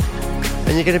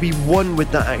 And you're going to be one with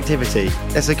that activity.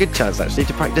 There's a good chance, actually,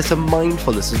 to practice some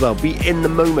mindfulness as well. Be in the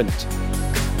moment.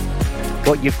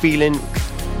 What you're feeling,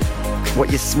 what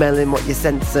you're smelling, what you're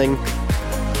sensing.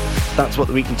 That's what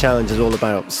the weekly challenge is all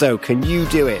about. So, can you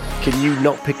do it? Can you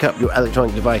not pick up your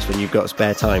electronic device when you've got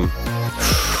spare time?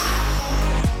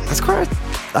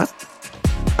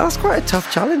 That's quite a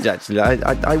tough challenge, actually.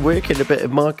 I work in a bit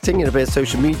of marketing and a bit of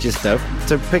social media stuff,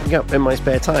 so picking up in my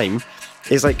spare time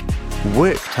is like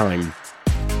work time.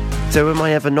 So am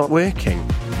I ever not working?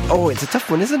 Oh, it's a tough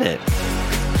one, isn't it?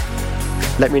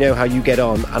 Let me know how you get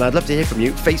on, and I'd love to hear from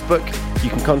you. Facebook,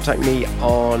 you can contact me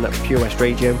on Pure West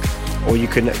Radio, or you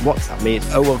can WhatsApp me. It's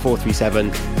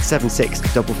 01437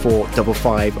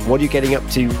 764455. What are you getting up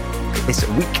to this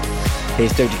week?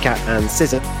 Here's Doja Cat and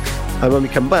SZA. And when we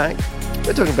come back,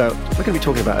 we're going to be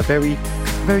talking about a very,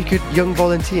 very good young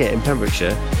volunteer in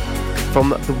Pembrokeshire from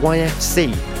the YFC.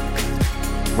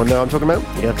 Want to know what I'm talking about?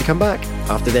 You're going to have to come back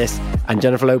after this. And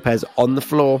Jennifer Lopez on the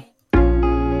floor.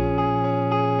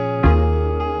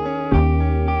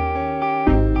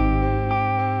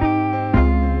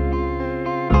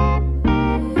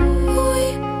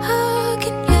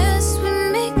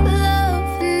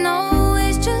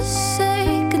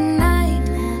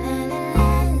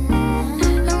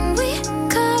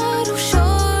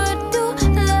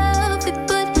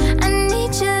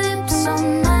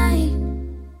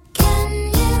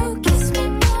 Can you kiss me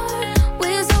more?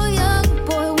 We're so young,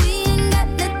 boy, we ain't got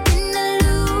nothing.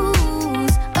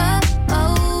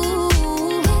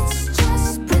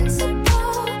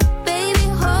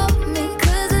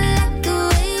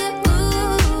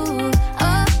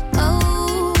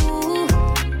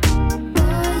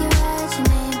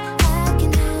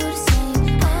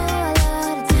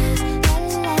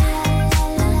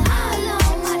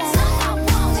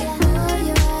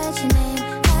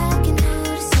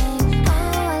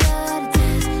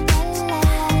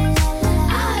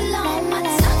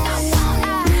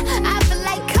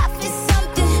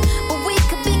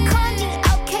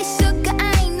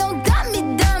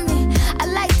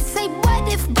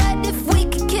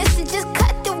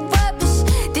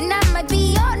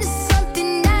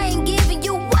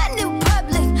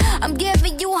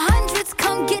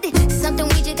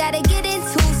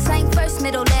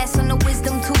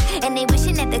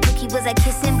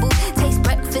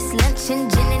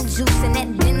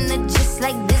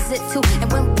 it too.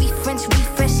 And when we French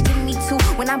refresh, give me two.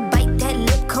 When I bite that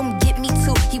lip, come get me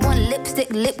two. He want lipstick,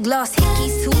 lip gloss,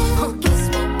 hickeys too. Kiss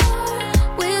me more.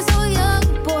 We're so young,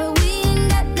 boy, we ain't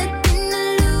got nothing to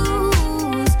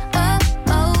lose.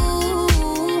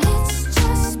 Oh, it's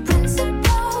just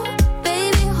principle.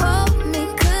 Baby, hold me,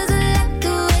 'cause I like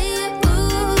the way you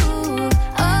move.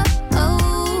 Oh,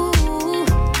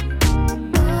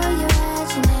 boy, you're at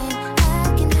your name, I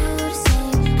can do the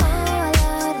same. Oh, I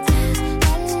love the taste.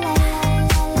 La la la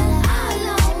la la. All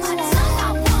on my tongue,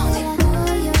 I want it.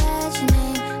 Boy, you're at your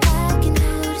name, I can do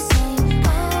the same.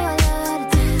 Oh, I love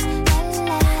the taste.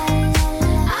 La la la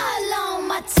la. All on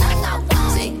my tongue, I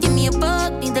want it. Give me a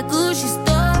buck, need the Gucci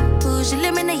store. Push your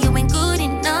limit, now you ain't good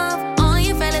enough. All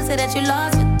your fellas say that you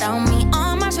lost without me.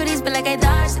 All my shorties feel like I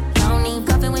dodged the county.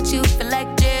 Cuffing with you feel like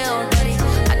jail, buddy.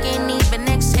 I can't even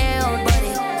exhale,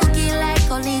 buddy. Cookie like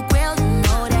holy grail, you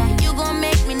know that. You gon'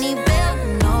 make me need bail,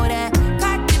 you know that.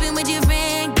 Caught dipping with your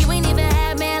friend, you ain't even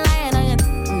had man lying on you,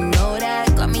 you know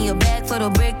that. Got me a bag for the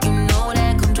brick, you know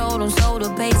that. Control them, so the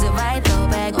pays it right though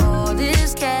back. All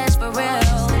this cash for real.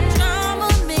 I'ma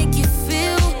make you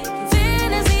feel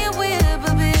fantasy with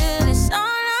a bill. It's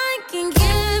all I can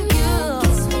give you.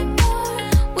 Kiss me more.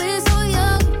 We're so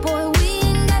young, boy, we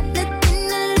ain't got nothing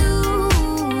to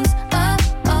lose. Oh,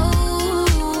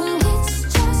 it's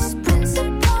just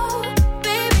principle.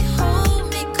 Baby, hold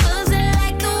me, 'cause I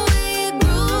like the way you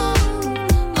groove.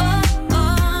 Oh,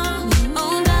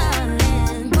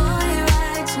 darling, boy, you're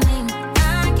right to me.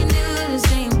 I can do the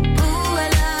same. Ooh, I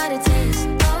love the taste.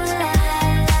 Oh, la la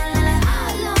la la.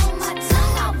 All on my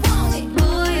tongue, I want it.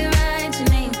 Boy, you're right to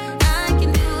me. I can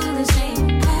do the same.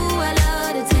 Ooh, I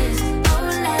love the taste. Oh,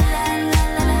 la la la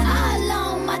la. All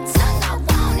on my tongue, I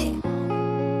want it.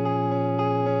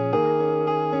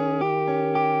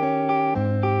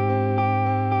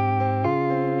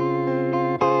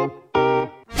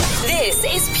 This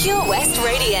is Pure West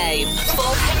Radio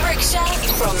for Pembrokeshire,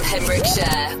 from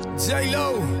Pembrokeshire. J-Lo,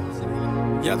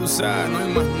 ya tú sabes, no hay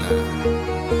más nada.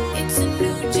 It's a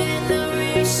new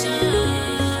generation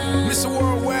Mr.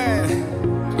 Worldwide,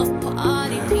 of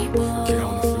party people. get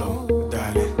on the floor,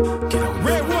 darling, get on.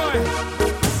 Red one,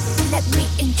 Let me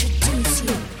introduce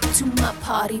you to my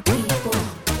party people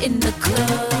in the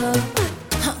club.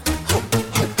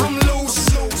 I'm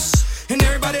loose, and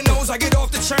everybody knows I get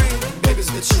off the train. Baby's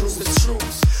the truth.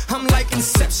 I'm like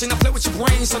Inception, I play with your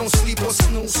brain, so don't sleep or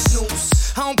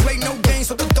snooze. I don't play no games,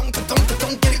 so don't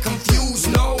get it confused,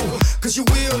 no, 'cause you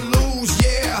will lose,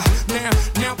 yeah.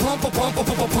 Now pump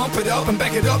it up and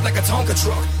back it up like a Tonka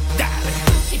truck, darling.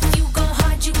 If you go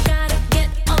hard, you gotta get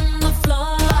on the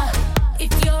floor.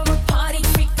 If you're a party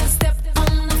freak, then step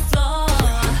on the floor.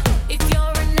 If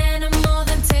you're an animal,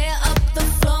 then tear up the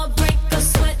floor. Break a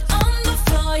sweat on the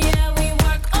floor, yeah, we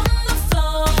work on the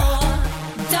floor.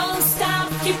 Don't stop,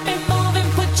 keep it moving,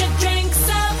 put your drinks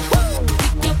up.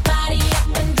 Pick your body up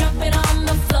and drop it on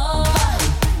the floor.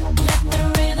 Let the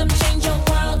rhythm change your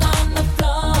world on the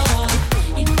floor.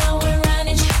 You know we're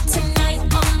running tonight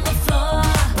on the floor.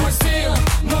 Brazil,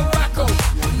 Morocco,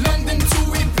 London to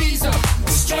Ibiza,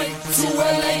 straight to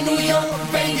LA, New York,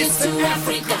 Vegas to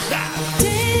Africa.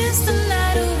 Dance the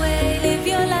night away, live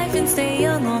your life and stay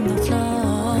young on the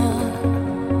floor.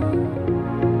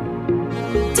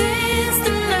 Dance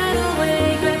the night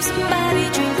away, grab somebody,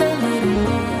 drink a little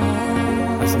more.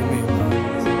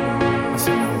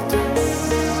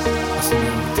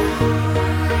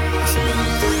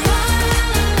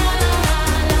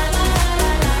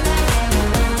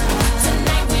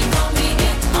 Tonight we gon' be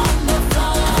it on the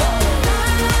floor.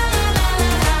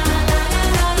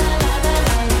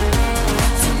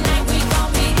 Tonight we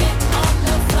gon' be it on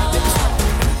the floor.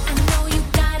 I know you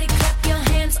got it, clap your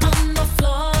hands on the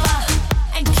floor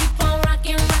and keep on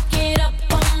rocking, rock it up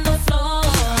on the floor.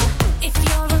 If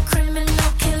you're a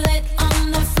criminal, kill it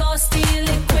on the floor, steal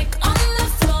it quick on the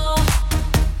floor,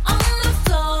 on the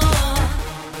floor.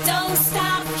 Don't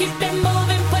stop, keep it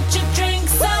moving, put your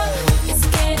drinks up. It's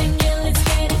getting ill, it's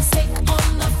getting sick on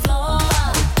the floor.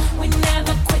 We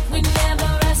never quit, we never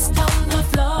rest on the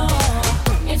floor.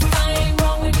 If I ain't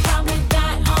wrong, we probably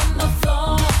die on the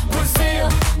floor. Brazil,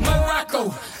 Morocco,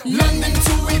 London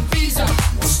to Ibiza,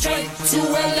 straight to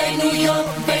LA, New York,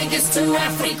 Vegas to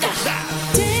Africa.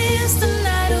 Dance the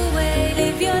night away,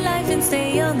 live your life and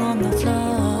stay young on the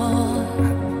floor.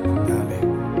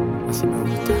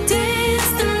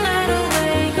 Dance the night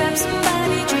away, grab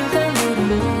somebody, drink a little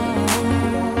more.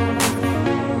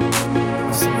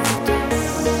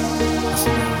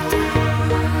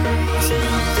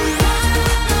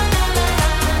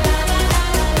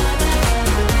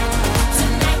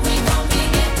 Tonight we gon' be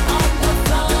it on the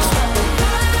floor.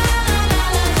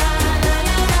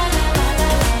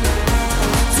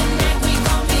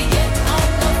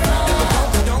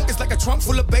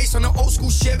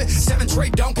 Dre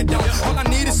Donkey Donk. All I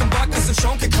need is some vodka, some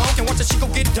Shonky Conk, and watch a chico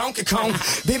get Donkey Kong.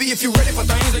 Baby, if you ready for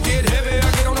things to get heavy,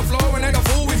 I get on the floor and act a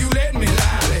fool if you let me.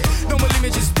 Lie. Don't believe me,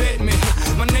 just bet me.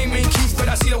 My name ain't Keith, but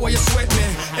I see the way you sweat me.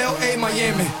 L.A.,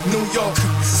 Miami, New York,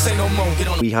 say no more. Get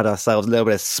on. We had ourselves a little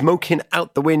bit of Smoking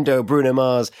Out the Window, Bruno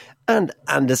Mars and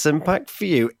Anderson .Paak for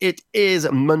you. It is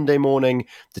Monday morning,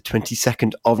 the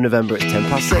 22nd of November. It's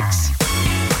 6:10.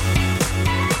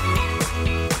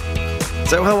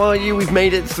 So how are you? We've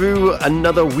made it through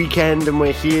another weekend and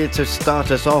we're here to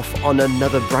start us off on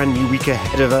another brand new week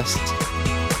ahead of us.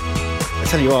 I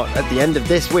tell you what, at the end of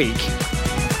this week,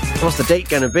 what's the date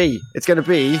going to be? It's going to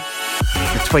be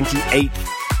the 28th,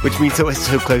 which means that we're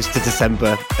so close to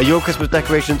December. Are your Christmas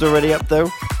decorations already up though?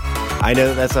 I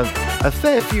know there's a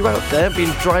fair few out there.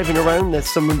 Been driving around, there's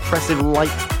some impressive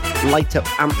light up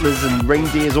antlers and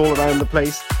reindeers all around the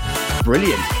place.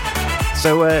 Brilliant.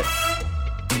 So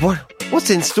what's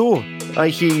in store, I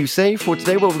hear you say, for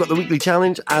today? Well, we've got the weekly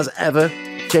challenge as ever.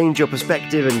 Change your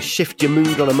perspective and shift your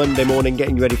mood on a Monday morning,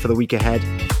 getting you ready for the week ahead.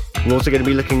 We're also going to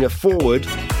be looking forward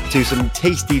to some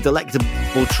tasty,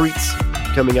 delectable treats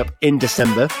coming up in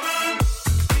December.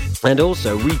 And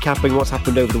also recapping what's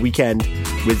happened over the weekend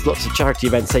with lots of charity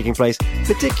events taking place,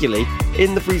 particularly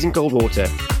in the freezing cold water.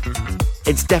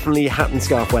 It's definitely hat and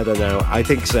scarf weather now, I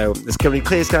think so. There's going to be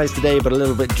clear skies today, but a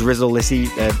little bit drizzle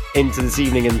into this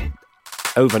evening and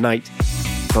overnight.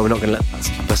 But we're not going to let that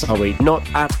stop us, are we? Not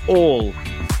at all.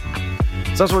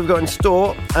 So that's what we've got in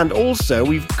store. And also,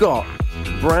 we've got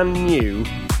brand new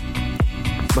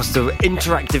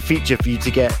interactive feature for you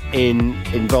to get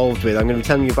involved with. I'm going to be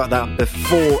telling you about that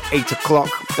before 8 o'clock.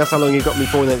 That's how long you've got me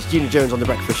for. And then it's Gina Jones on The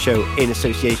Breakfast Show in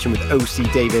association with OC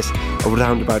Davis of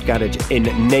Roundabout Garage in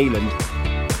Neyland.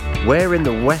 Where in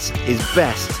the West is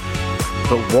best,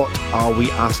 but what are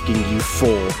we asking you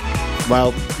for?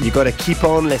 Well, you've got to keep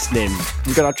on listening.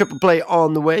 We've got our triple play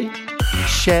on the way.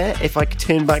 Share If I Could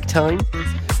Turn Back Time.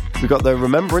 We've got the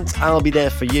Remembrance, I'll Be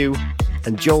There For You.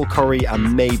 And Joel Corey and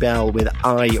Maybell with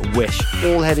I Wish.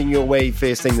 All heading your way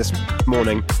first thing this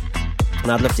morning.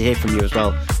 And I'd love to hear from you as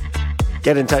well.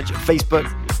 Get in touch. Facebook,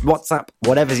 WhatsApp,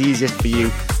 whatever's easiest for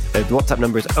you. The WhatsApp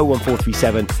number is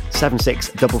 01437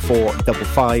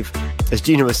 764455. As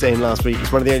Gina was saying last week,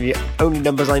 it's one of the only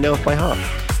numbers I know off by heart.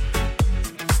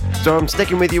 So I'm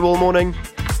sticking with you all morning.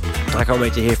 I can't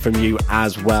wait to hear from you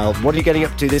as well. What are you getting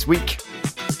up to this week?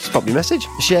 Just pop me a message.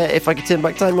 Share If I Could Turn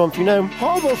Back Time on for you now.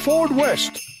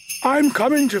 Haverfordwest, I'm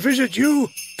coming to visit you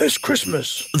this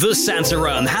Christmas. The Santa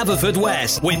Run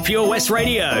Haverfordwest with Pure West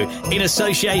Radio in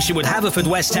association with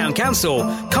Haverfordwest Town Council,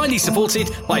 kindly supported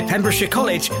by Pembrokeshire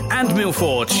College and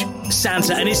Millforge.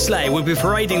 Santa and his sleigh will be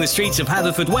parading the streets of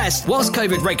Haverfordwest. Whilst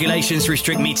COVID regulations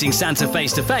restrict meeting Santa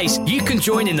face to face, you can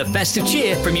join in the festive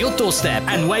cheer from your doorstep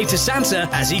and wave to Santa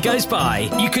as he goes by.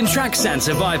 You can track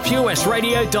Santa via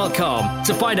purewestradio.com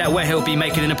to find out where he'll be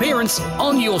making an appearance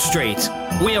on your street.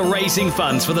 We are raising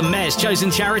funds for the Mayor's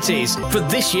chosen charities for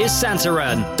this year's Santa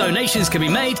Run. Donations can be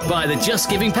made via the Just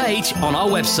Giving page on our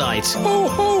website. Ho,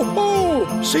 ho, ho!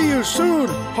 See you soon,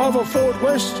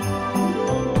 Haverfordwest.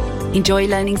 Enjoy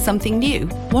learning something new?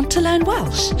 Want to learn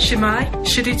Welsh? Shemai,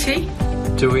 Shuduti.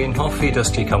 Dwi'n hoffi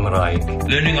dysgu Cymraeg.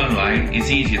 Learning online is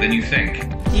easier than you think.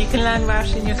 You can learn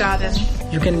Welsh in your garden.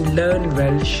 You can learn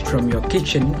Welsh from your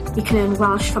kitchen. You can learn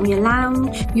Welsh from your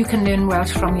lounge. You can learn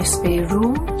Welsh from your spare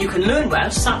room. You can learn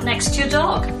Welsh sat next to your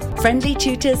dog. Friendly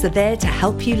tutors are there to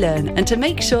help you learn and to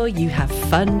make sure you have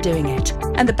fun doing it.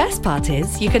 And the best part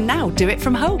is, you can now do it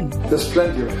from home. There's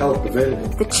plenty of help available.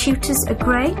 The tutors are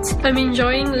great. I'm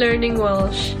enjoying learning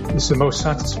Welsh. It's the most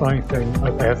satisfying thing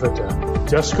I've ever done.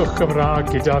 Dysgwch Cymraeg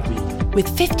gyda fi. With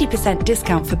 50%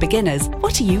 discount for beginners,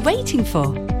 what are you waiting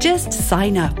for? Just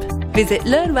sign up. Visit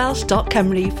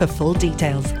learnwelsh.com for full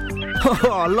details.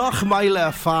 Oh,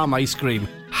 Lochmeyler Farm Ice Cream.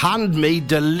 Handmade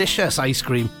delicious ice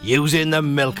cream using the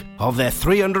milk of their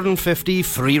 350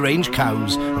 free-range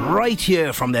cows right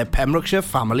here from their Pembrokeshire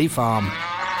family farm.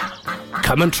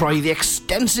 Come and try the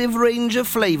extensive range of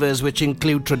flavours which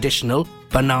include traditional,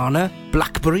 banana,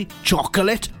 blackberry,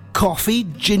 chocolate, coffee,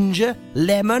 ginger,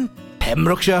 lemon,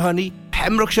 Pembrokeshire honey,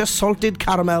 Pembrokeshire salted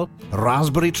caramel,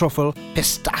 raspberry truffle,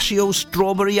 pistachio,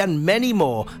 strawberry and many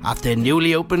more at their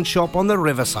newly opened shop on the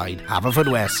Riverside,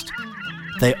 Haverfordwest.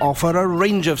 They offer a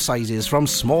range of sizes from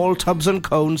small tubs and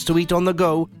cones to eat on the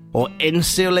go or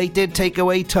insulated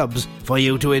takeaway tubs for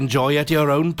you to enjoy at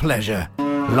your own pleasure.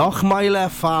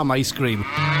 Lochmeyler Farm Ice Cream.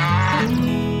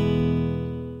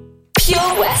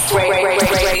 Pure West Radio.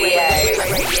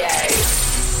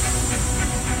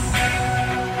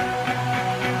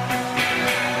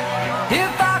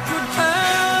 If I could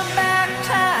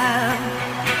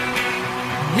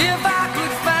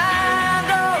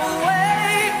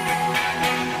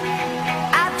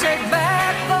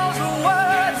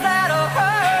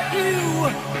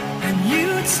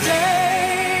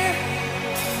stay.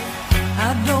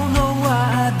 I don't know why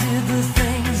I did the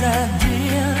things I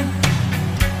did.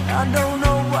 I don't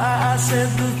know why I said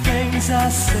the things I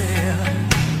said.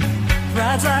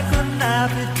 Rides like a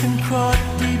knife, it can cut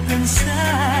deep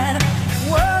inside.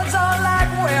 Words are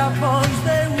like weapons,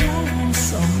 they wound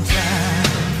sometimes.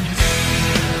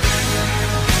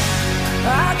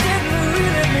 I didn't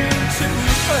really mean to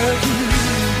hurt you.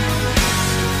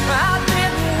 I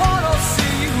didn't want to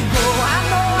see you go. I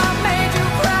know I made you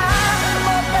cry,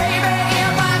 but baby,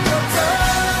 if I could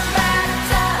turn back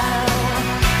time,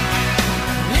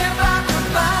 if I could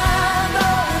find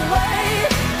a way,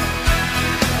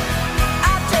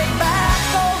 I'd take back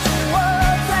those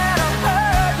words that have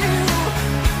hurt you.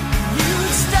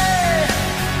 You'd stay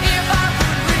if I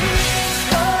could reach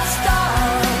the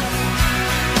stars.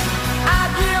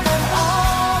 I'd give them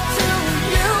all to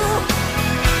you.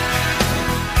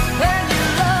 Then you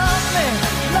love me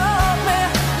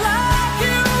like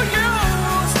you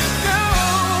used to do.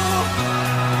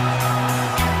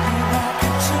 If I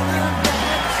could turn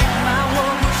back, my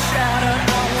world was shattered,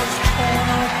 I was torn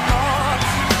apart.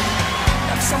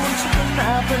 Like someone took a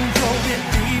knife and drove it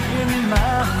deep in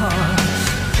my heart.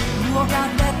 You walked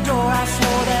out that door, I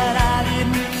swore that I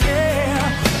didn't care,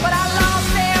 but I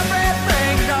lost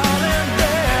everything, darling,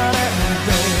 there and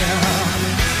there.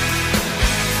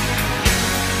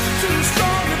 Too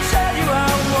strong to tell you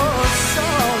I was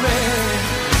sorry.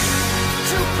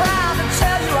 Too proud to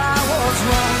tell you I was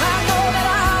wrong. I know that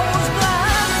I was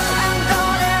blind. And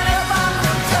darling, if I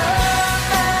could turn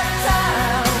back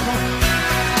time,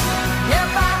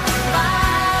 if I could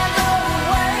find a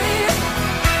way,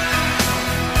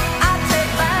 I'd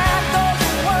take back those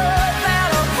words that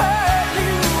have hurt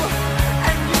you,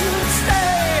 and you'd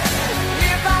stay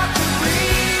if I could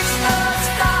reach the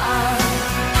stars.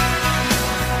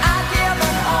 I'd give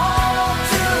them all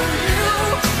to you.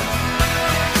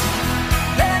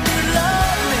 Then you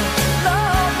love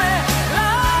me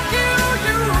like you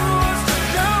used to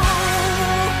do.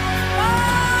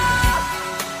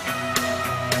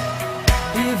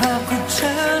 If I could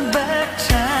turn back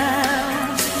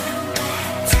time,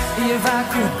 if I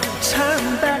could turn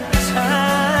back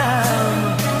time,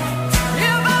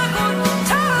 if I could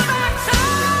turn back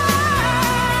time,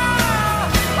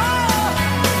 oh,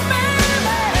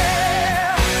 baby.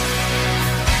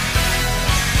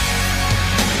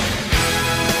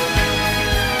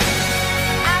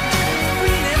 I didn't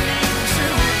really mean to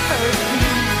hurt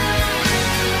you.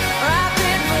 I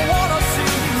didn't want to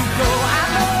see you go. I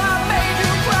know I made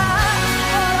you cry,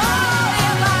 but oh,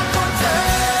 if I could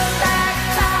turn back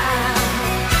time,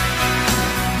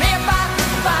 if I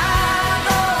could find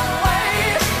a way,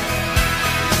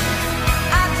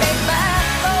 I'd take back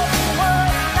those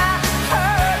words that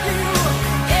hurt you.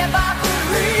 If I could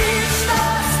reach the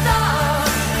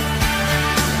stars,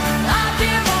 I'd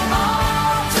give them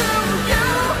all to you.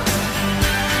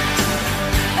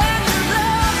 And you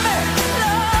love me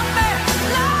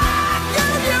like you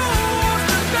used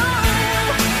to do.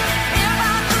 If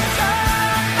I could turn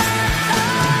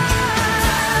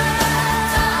back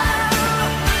time,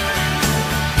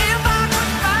 if I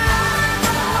could find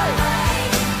a way,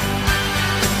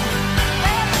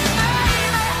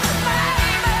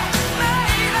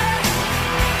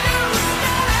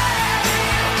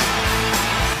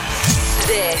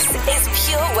 This is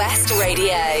Pure West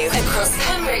Radio. Across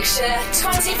Pembrokeshire,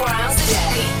 24 hours a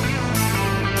day.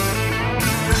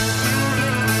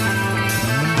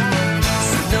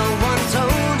 No one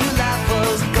told you life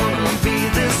was gonna be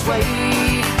this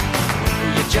way.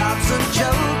 Your job's a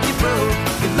joke, you broke.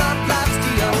 Your love life's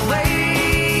the other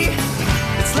way.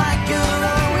 It's like you're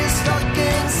always stuck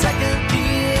in second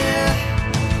gear,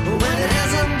 when it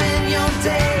hasn't been your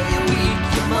day, your week,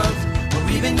 your month, or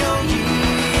even your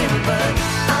year. But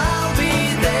I'll be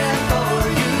there for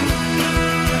you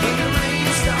when the rain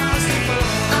starts to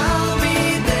fall.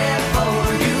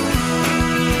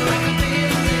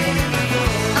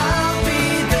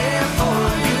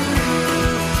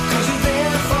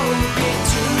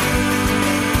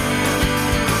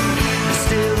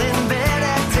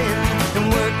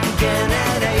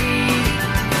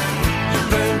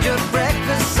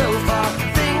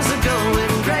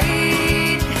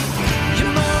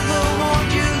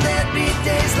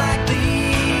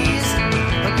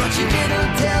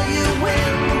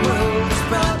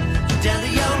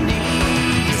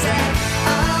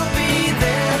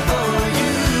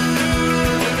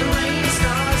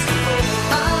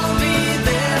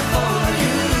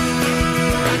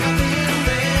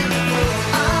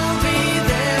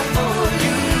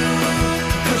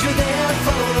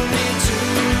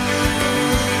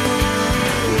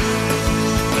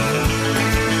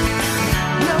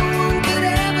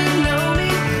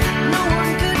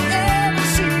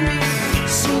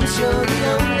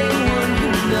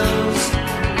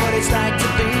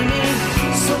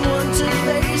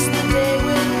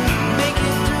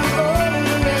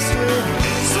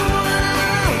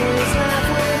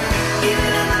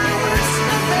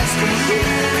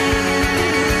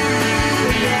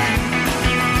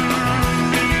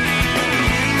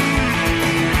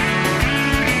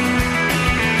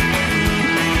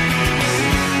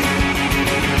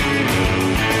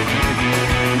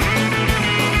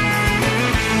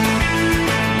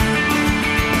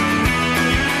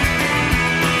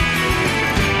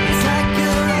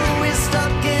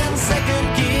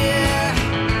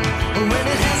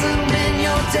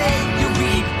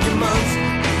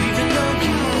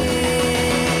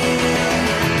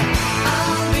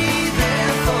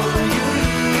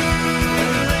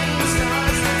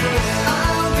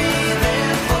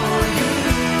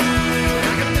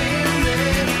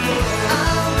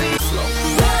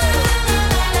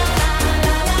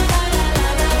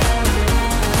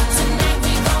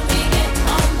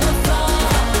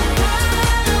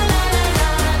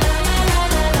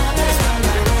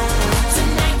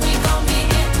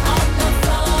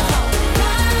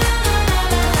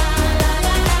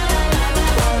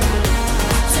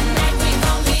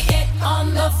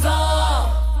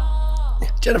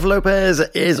 Jennifer Lopez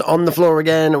is on the floor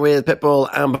again with Pitbull,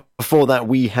 and before that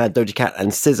we had Doja Cat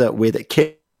and SZA with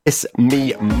Kiss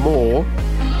Me More.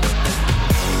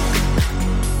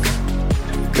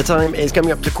 The time is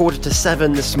coming up to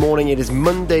 6:45 this morning. It is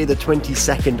Monday the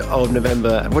 22nd of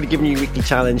November. I've already given you a weekly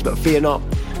challenge, but fear not,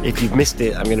 if you've missed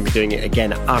it, I'm going to be doing it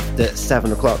again after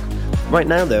 7 o'clock. Right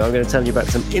now though, I'm going to tell you about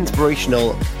some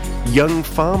inspirational young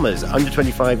farmers, under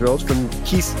 25-year-olds from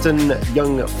Keystone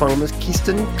Young Farmers.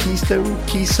 Keystone?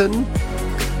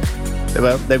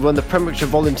 Well, they won the Pembrokeshire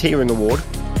Volunteering Award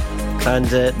and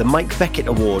the Mike Beckett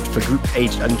Award for group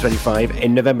aged under 25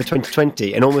 in November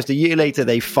 2020, and almost a year later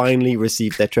they finally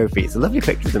received their trophy. It's a lovely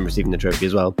picture of them receiving the trophy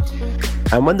as well.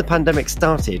 And when the pandemic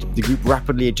started, the group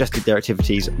rapidly adjusted their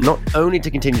activities, not only to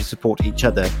continue to support each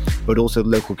other, but also the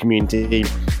local community,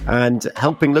 and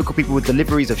helping local people with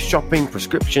deliveries of shopping,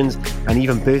 prescriptions, and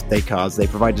even birthday cards. They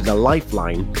provided a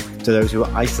lifeline to those who were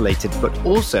isolated, but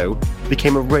also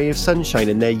became a ray of sunshine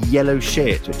in their yellow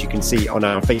shirt, which you can see on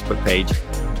our Facebook page.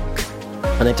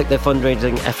 And they took their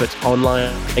fundraising efforts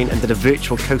online and did a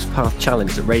virtual Coast Path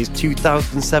challenge that raised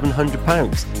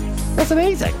 £2,700. That's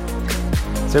amazing.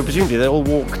 So presumably they all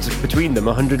walked between them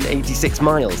 186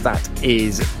 miles. That's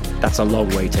a long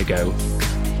way to go.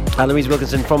 Louise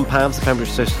Wilkinson from PAVS, the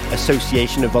Pembrokeshire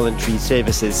Association of Voluntary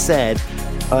Services, said,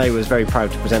 "I was very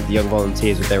proud to present the young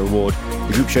volunteers with their award.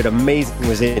 The group showed amazing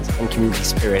resilience and community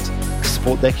spirit to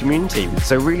support their community.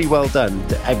 So really well done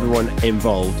to everyone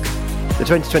involved." The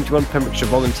 2021 Pembrokeshire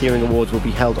Volunteering Awards will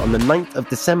be held on the 9th of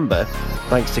December,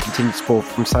 thanks to continued support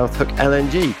from South Hook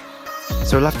LNG.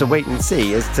 So we'll have to wait and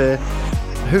see as to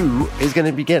who is going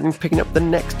to be picking up the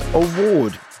next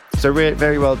award. So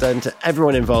very well done to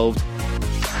everyone involved.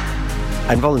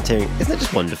 And volunteering, isn't it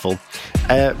just wonderful?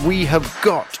 We have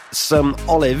got some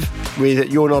Olive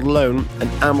with You're Not Alone and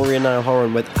Anne-Marie and Niall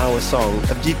Horan with Our Song.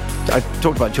 I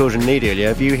talked about Children in Need earlier.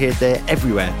 Have you heard They're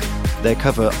Everywhere? Their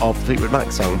cover of Fleetwood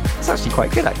Mac's song. It's actually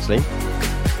quite good, actually.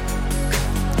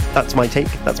 That's my take.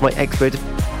 That's my expert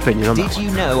opinion on that. Did you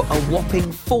know a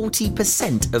whopping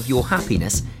 40% of your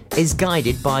happiness is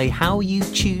guided by how you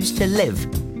choose to live?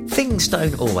 Things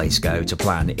don't always go to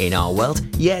plan in our world,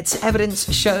 yet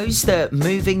evidence shows that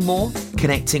moving more,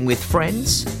 connecting with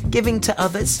friends, giving to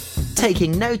others,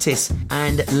 taking notice,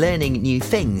 and learning new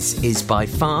things is by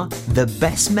far the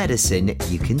best medicine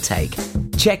you can take.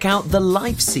 Check out the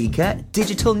LifeSeeker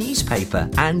digital newspaper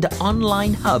and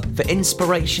online hub for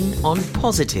inspiration on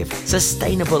positive,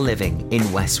 sustainable living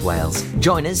in West Wales.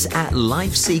 Join us at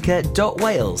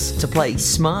lifeseeker.wales to play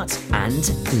smart and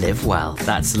live well.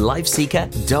 That's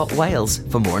lifeseeker.wales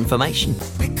for more information.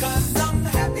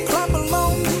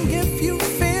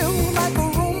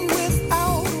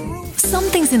 Some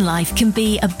things in life can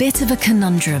be a bit of a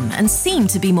conundrum and seem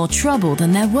to be more trouble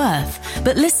than they're worth.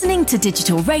 But listening to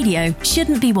digital radio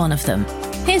shouldn't be one of them.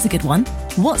 Here's a good one.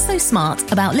 What's so smart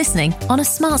about listening on a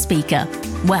smart speaker?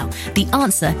 Well, the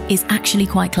answer is actually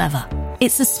quite clever.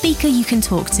 It's a speaker you can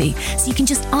talk to, so you can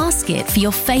just ask it for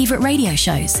your favourite radio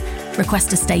shows.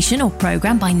 Request a station or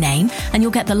programme by name and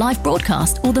you'll get the live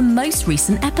broadcast or the most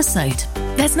recent episode.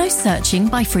 There's no searching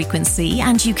by frequency,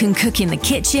 and you can cook in the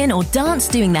kitchen or dance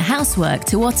doing the housework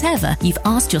to whatever you've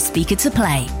asked your speaker to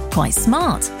play. Quite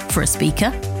smart for a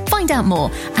speaker. Find out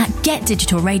more at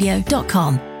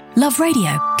getdigitalradio.com. Love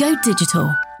radio. Go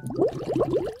digital.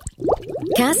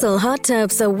 Castle Hot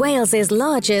Tubs are Wales's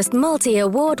largest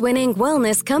multi-award-winning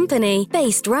wellness company,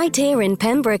 based right here in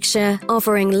Pembrokeshire,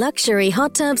 offering luxury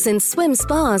hot tubs and swim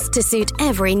spas to suit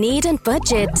every need and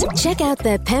budget. Check out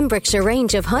their Pembrokeshire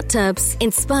range of hot tubs,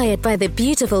 inspired by the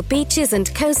beautiful beaches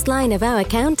and coastline of our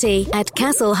county, at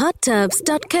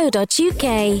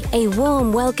castlehottubs.co.uk. A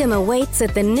warm welcome awaits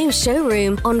at the new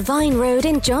showroom on Vine Road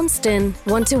in Johnston.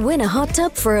 Want to win a hot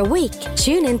tub for a week?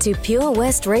 Tune into Pure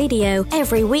West Radio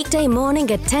every weekday morning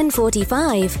at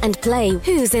 10:45 and play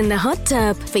Who's in the Hot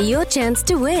Tub for your chance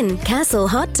to win. Castle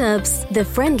Hot Tubs, the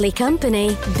friendly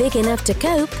company, big enough to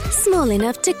cope, small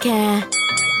enough to care.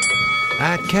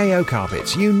 At KO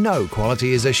Carpets, you know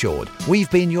quality is assured. We've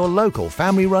been your local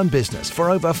family-run business for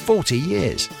over 40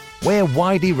 years. We're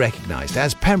widely recognised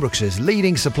as Pembrokeshire's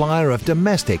leading supplier of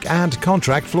domestic and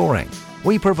contract flooring.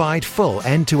 We provide full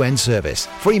end-to-end service,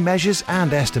 free measures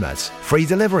and estimates, free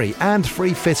delivery and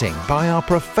free fitting by our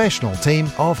professional team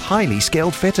of highly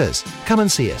skilled fitters. Come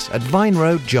and see us at Vine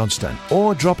Road, Johnston,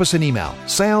 or drop us an email,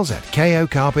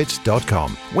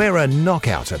 sales@kocarpets.com. We're a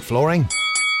knockout at flooring.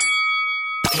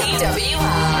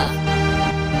 PWR.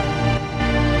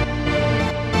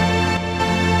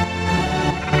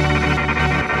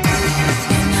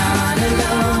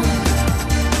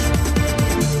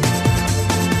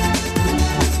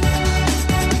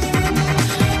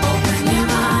 Open your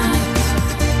eyes.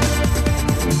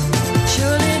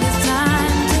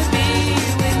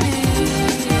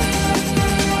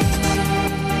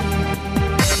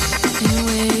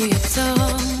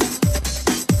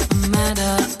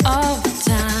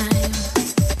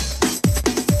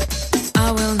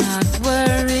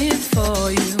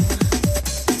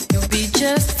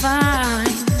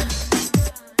 fine.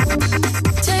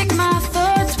 Take my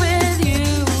thoughts with you,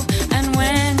 and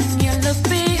when you look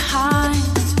behind,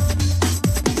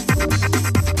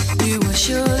 you will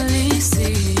surely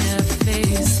see a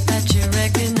face that you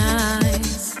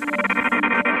recognize.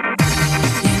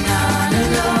 You're not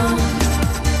alone.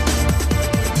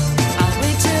 I'll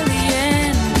wait till the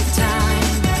end of time.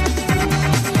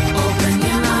 Open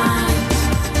your mind.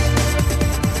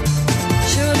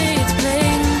 Surely it's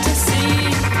plain to see.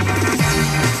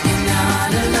 You're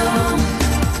not alone.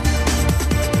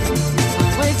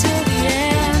 I'll wait till the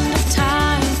end of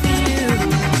time for you.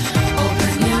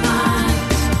 Open your mind.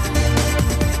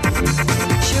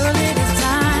 Surely it's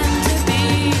time to be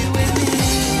with me.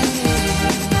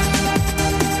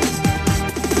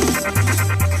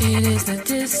 It is the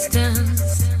distance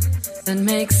that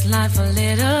makes life a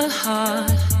little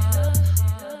hard.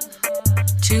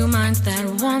 Two minds that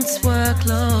once were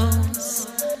close,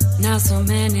 now so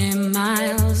many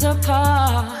miles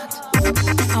apart.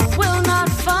 I will not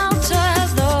falter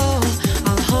though,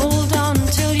 I'll hold on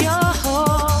till you're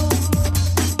whole.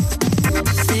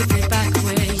 Safely back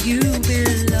where you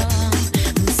belong,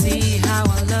 and see how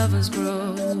our lovers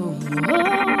grow.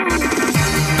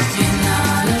 You're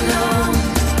not alone.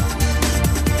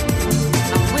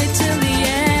 I'll wait till the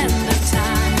end of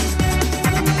time.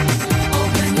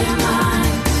 Open your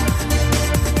mind.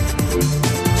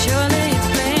 Surely it's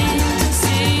plain to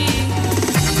see.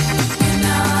 You're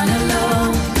not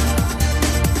alone.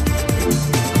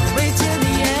 I'll wait till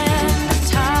the end of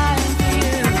time for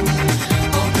you.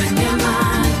 Open your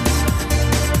mind.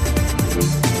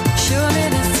 Surely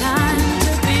it's time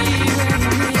to be with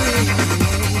me.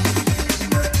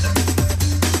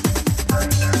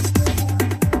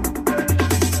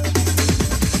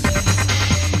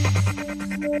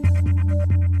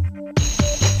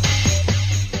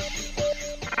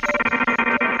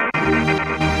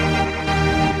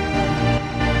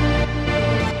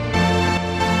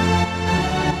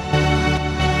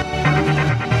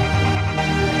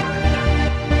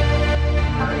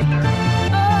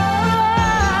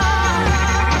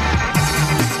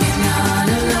 You're not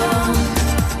alone.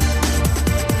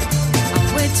 I'll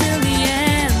wait till the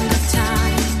end of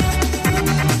time.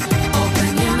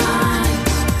 Open your mind.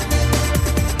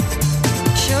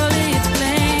 Surely it's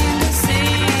plain to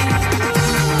see.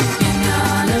 You're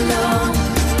not alone.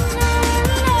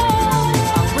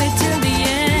 I'll wait till the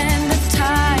end of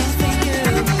time for you.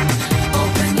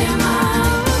 Open your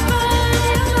mind.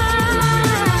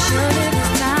 Surely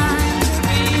it's time to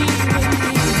be with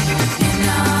me. You're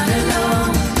not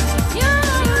alone.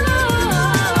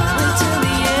 Wait till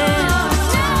the end of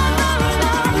time.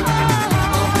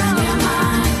 Open your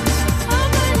mind.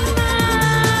 Baby,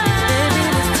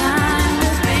 it's time to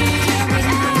be with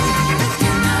me.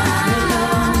 You're not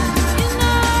alone.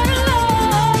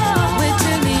 Wait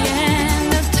till the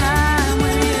end of time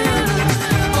with you.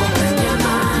 Open your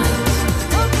mind.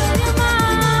 Baby,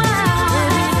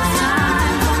 it's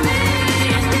time for me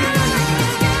and you.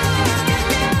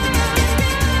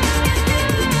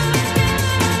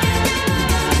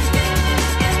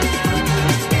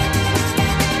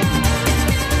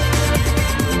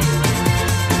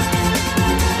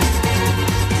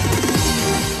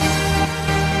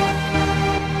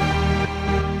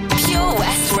 Pure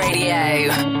West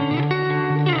Radio.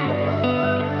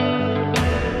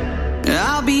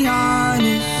 I'll be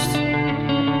honest,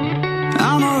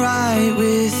 I'm alright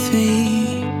with me.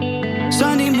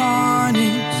 Sunday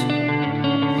mornings,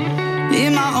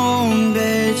 in my own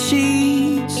bed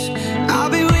sheets, I'll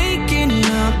be waking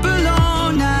up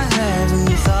alone. I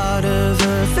haven't thought of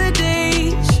her for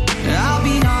days. I'll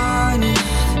be honest,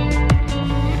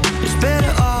 it's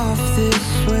better off this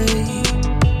way.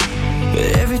 But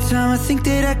every time I think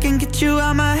that I can get you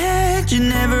out my head, you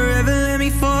never ever let me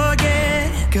forget.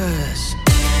 'Cause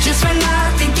just when I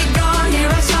think you're gone, hear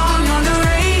a song on the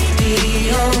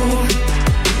radio.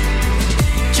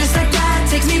 Just like that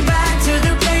takes me back to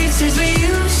the places we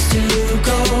used to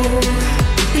go.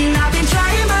 And I've been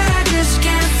trying but I just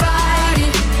can't fight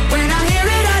it. When I hear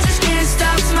it I just can't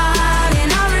stop smiling.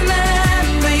 I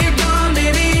remember you're gone,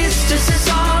 baby, it's just a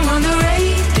song on the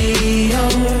radio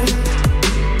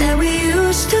that we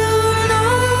used to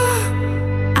know.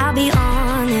 I'll be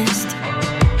honest,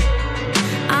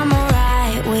 I'm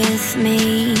alright with me.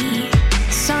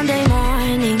 Sunday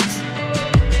mornings,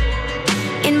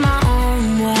 in my own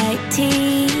white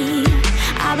tee,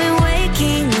 I've been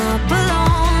waking up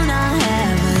alone. I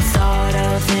haven't thought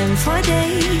of him for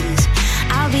days.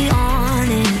 I'll be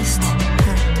honest,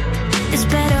 it's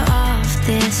better off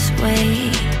this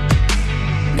way.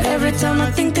 Every time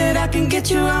I think that I can get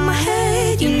you out my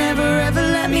head, you never ever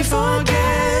let me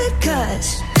forget. 'Cause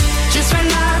Just when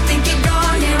I think you're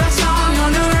gone, hear our song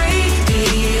on the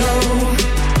radio.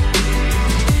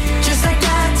 Just like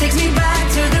that takes me back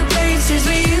to the places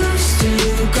we used to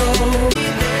go. Be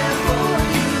there for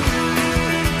you,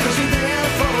 'cause you're there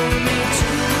for me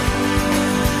too.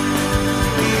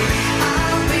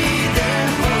 I'll be there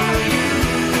for you.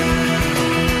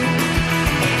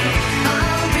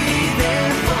 I'll be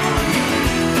there for you.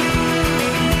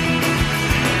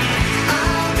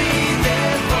 I'll be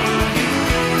there for you,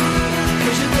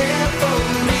 'cause you're there for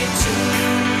me too.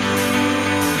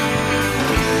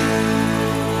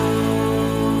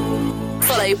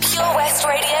 Follow Pure West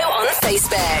Radio on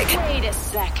Facebook. Wait a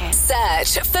second.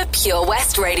 Search for Pure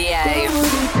West Radio.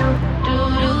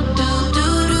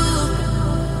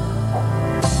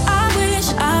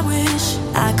 I wish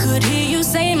I could hear you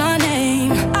say my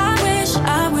name.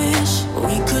 I wish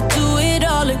we could do it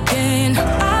all again.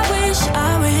 I wish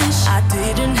I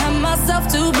didn't have myself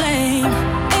to blame.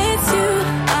 It's you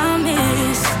I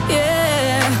miss,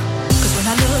 yeah. 'Cause when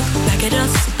I look back at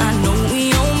us, I know we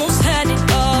almost had it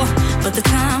all, but the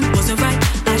time wasn't right.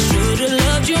 I should've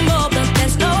loved you more, but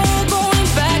there's no going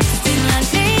back. Still I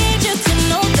need you to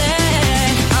know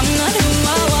that I'm not who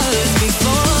I was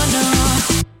before, no.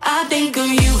 I think of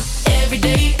you every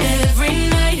day, every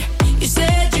night.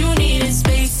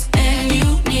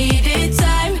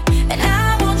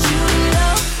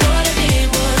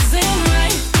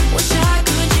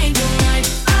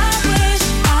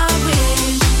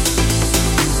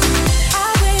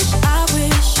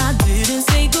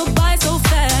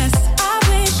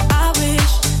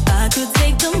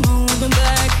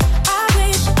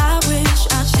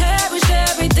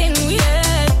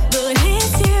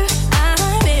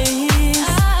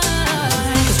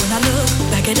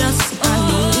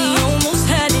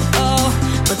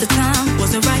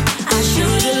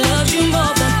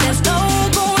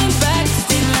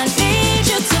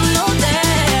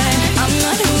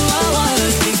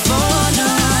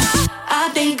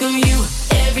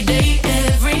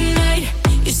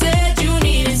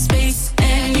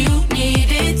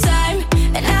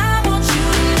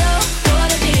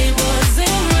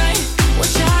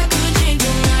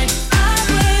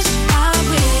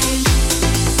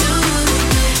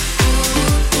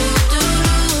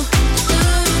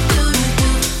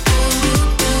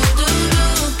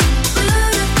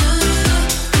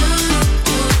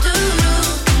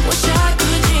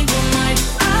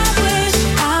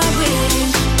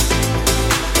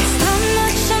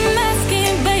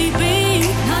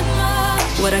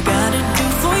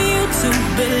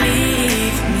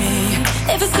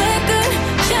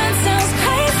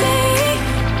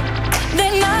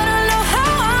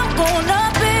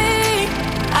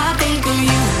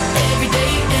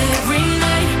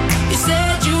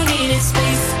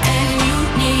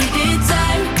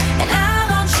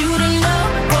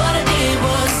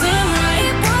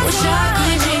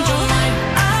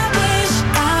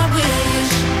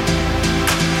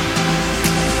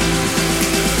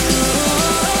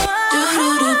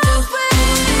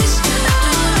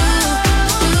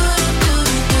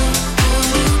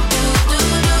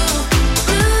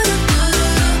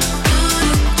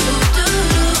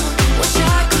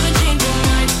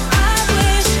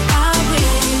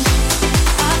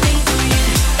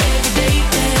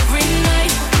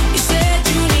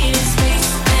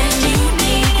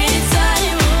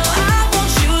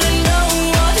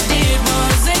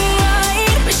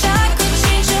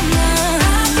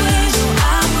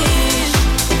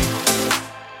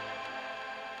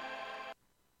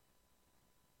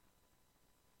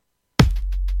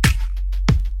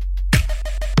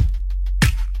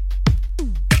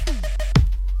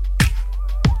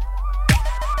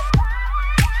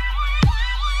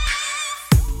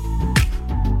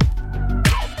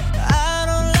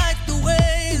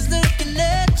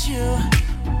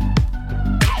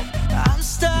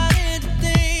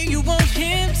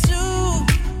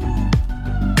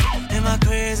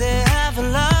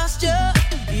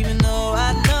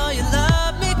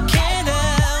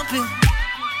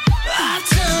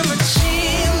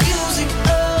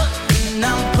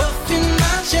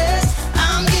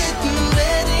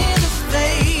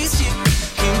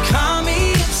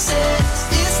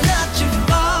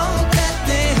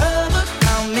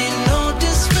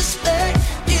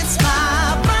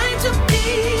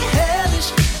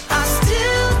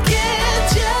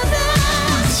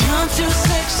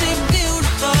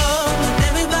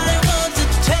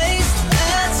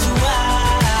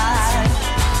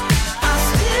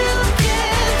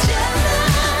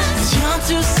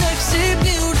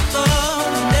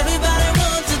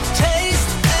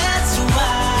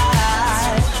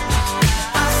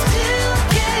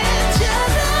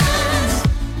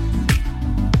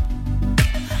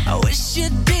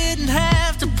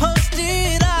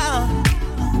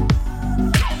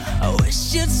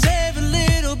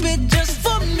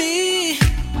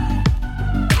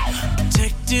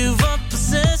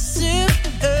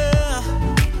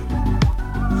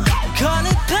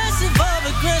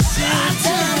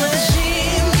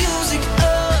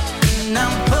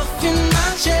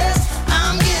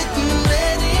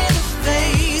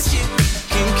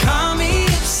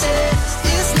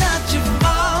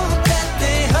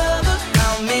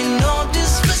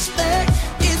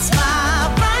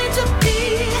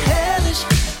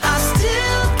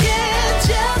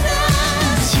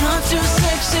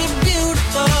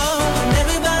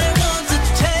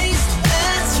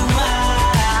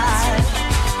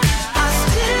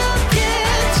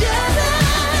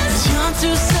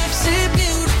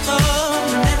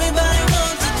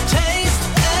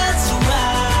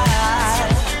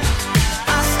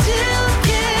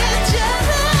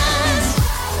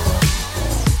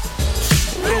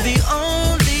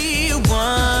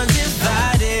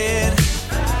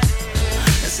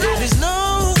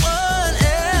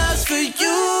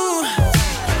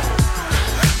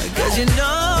 'cause you know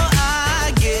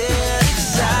I get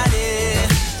excited,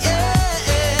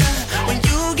 yeah. When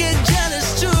you get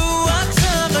jealous too, I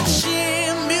turn my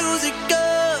cheer music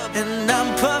up, and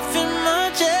I'm puffing my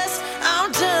chest.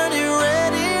 I'm turning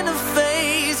red in the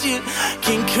face. You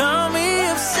can call me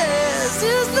obsessed.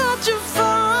 It's not your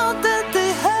fault that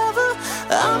they have her.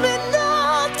 I mean,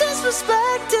 no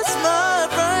disrespect. It's my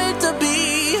right to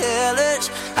be hellish.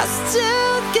 I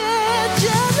still get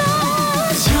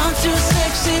jealous. You're too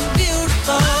sexy,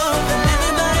 beautiful, and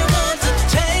everybody wants a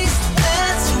taste.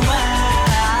 That's why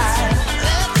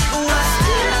I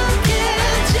still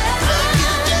get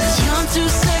jealous. You're too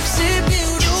sexy,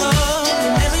 beautiful,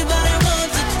 and everybody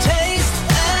wants a taste.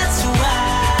 That's why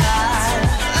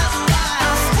I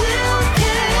still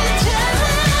get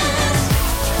jealous.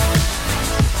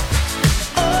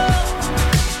 Oh,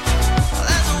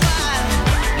 that's why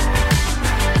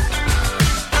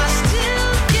I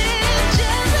still get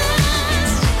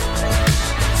jealous.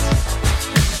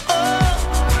 Oh,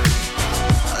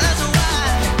 that's why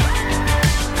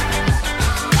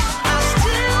I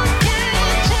still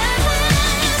get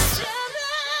jealous.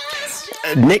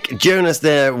 Nick Jonas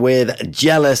there with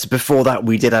Jealous. Before that,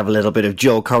 we did have a little bit of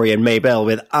Joel Corey and Maybell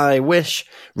with I Wish.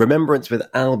 Remembrance with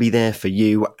I'll Be There For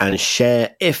You. And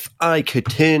Cher, If I Could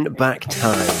Turn Back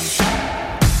Time.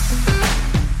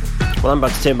 Well, I'm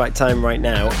about to turn back time right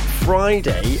now.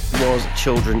 Friday was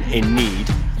Children in Need.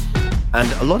 And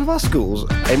a lot of our schools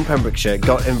in Pembrokeshire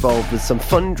got involved with some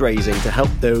fundraising to help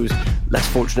those less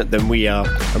fortunate than we are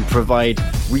and provide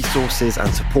resources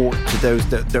and support to those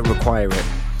that require it.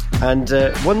 And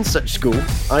one such school,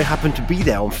 I happened to be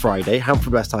there on Friday,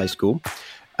 Hampford West High School.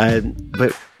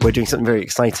 But we're doing something very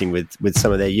exciting with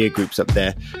some of their year groups up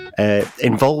there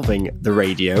involving the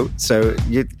radio. So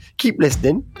you keep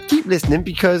listening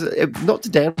because not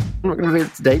today, I'm not going to reveal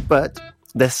it today, but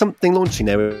there's something launching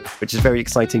there which is very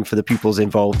exciting for the pupils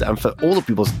involved and for all the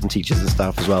pupils and teachers and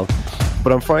staff as well.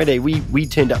 But on Friday, we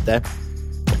turned up there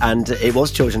and it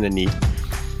was Children in Need.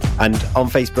 And on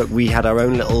Facebook, we had our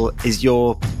own little, is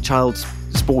your child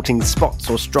sporting spots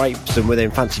or stripes, and were they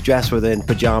in fancy dress, were they in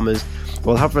pyjamas?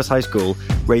 Well, Haverford High School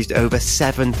raised over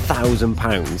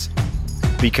 £7,000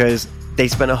 because they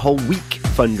spent a whole week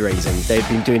fundraising. They've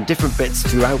been doing different bits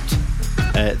throughout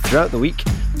the week.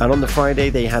 And on the Friday,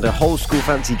 they had a whole school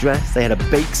fancy dress. They had a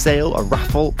bake sale, a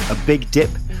raffle, a big dip,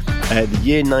 the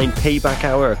Year 9 payback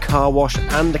hour, a car wash,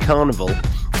 and a carnival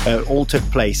all took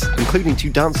place, including 2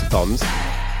 dance-a-thons.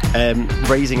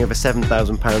 Raising over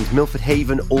 £7,000. Milford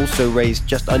Haven also raised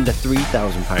just under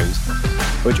 £3,000,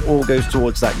 which all goes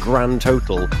towards that grand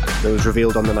total that was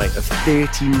revealed on the night of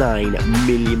 £39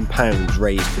 million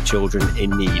raised for children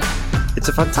in need. It's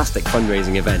a fantastic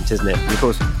fundraising event, isn't it? And of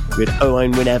course, we had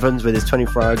Owen Wyn Evans with his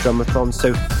 24-hour drumathon,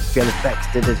 Sophie Ellis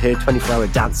Bextor did her 24-hour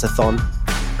dance-a-thon.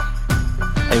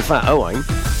 In fact, Owen,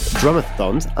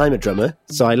 drumathons, I'm a drummer,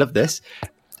 so I love this,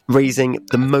 raising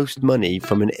the most money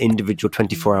from an individual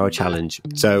 24-hour challenge.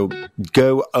 So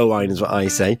go Owen is what I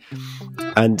say.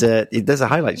 And there's a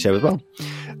highlight show as well.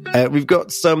 We've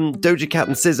got some Doja Cat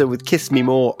and SZA with Kiss Me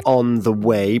More on the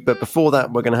way. But before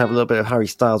that, we're going to have a little bit of Harry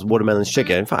Styles' Watermelon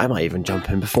Sugar. In fact, I might even jump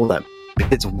in before that.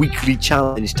 It's weekly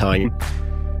challenge time.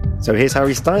 So here's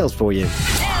Harry Styles for you.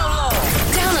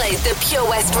 Download the Pure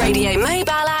West Radio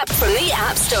mobile app from the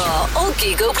App Store or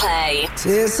Google Play.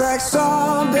 Tastes like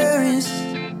strawberries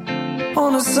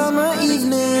on a summer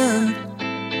evening,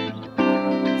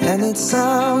 and it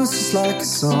sounds just like a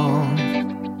song.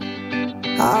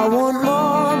 I want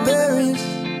more berries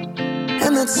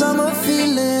and that summer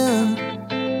feeling.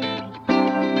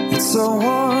 It's so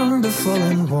wonderful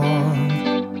and warm.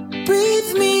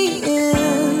 Breathe me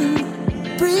in,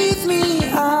 breathe me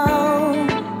out.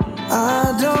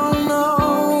 I don't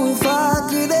know if I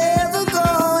could ever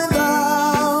go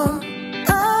without.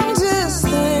 I'm just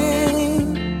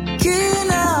thinking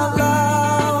out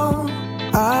loud.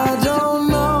 I don't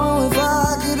know if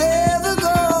I could ever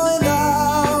go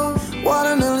without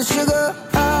watermelon sugar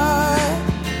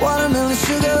high, watermelon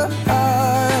sugar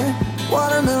high,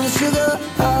 watermelon sugar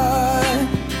high,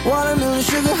 watermelon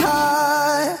sugar high.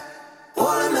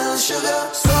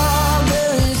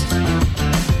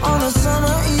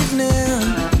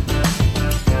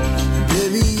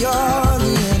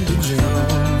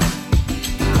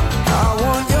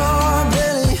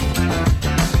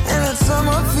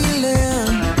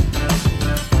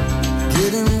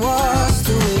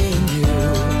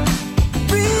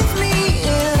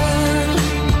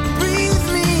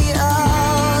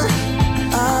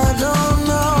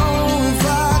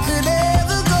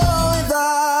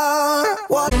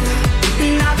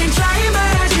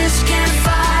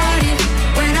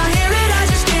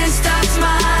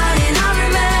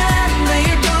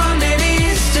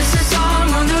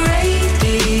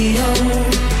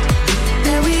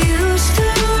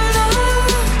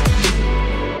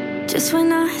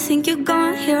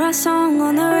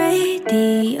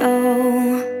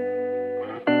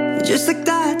 Just like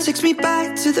that, takes me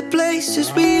back to the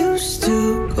places we used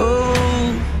to go.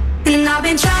 And I've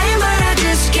been trying, but I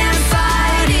just can't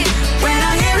fight it. When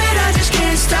I hear it, I just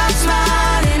can't stop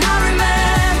smiling. I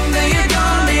remember you're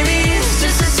gone, baby. It's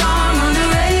just a song on the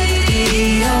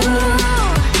radio.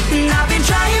 And I've been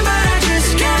trying, but I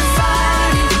just can't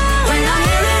fight it. When I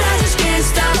hear it, I just can't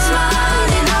stop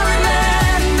smiling. I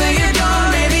remember you're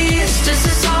gone, baby. It's just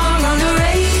a song on the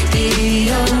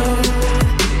radio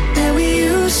that we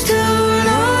used to know.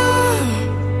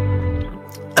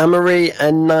 Anne-Marie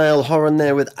and Niall Horan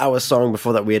there with Our Song.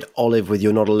 Before that, we had Olive with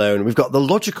You're Not Alone. We've got The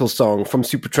Logical Song from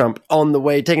Supertramp on the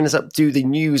way, taking us up to the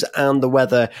news and the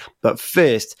weather. But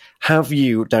first, have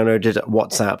you downloaded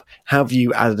WhatsApp? Have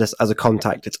you added us as a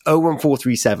contact? It's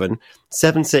 01437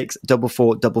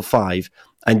 764455.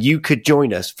 And you could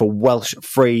join us for Welsh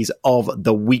Phrase of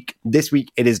the Week. This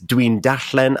week, it is Dwi'n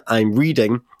Darllen. I'm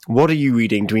reading. What are you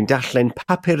reading? Dwi'n Darllen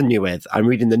Papur Newydd. I'm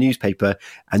reading the newspaper,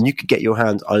 and you could get your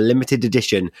hands on a limited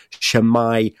edition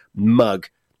Shemai mug.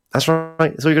 That's right.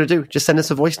 That's all you're going to do. Just send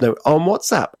us a voice note on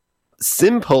WhatsApp.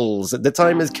 Simples. The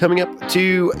time is coming up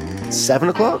to 7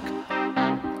 o'clock.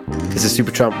 This is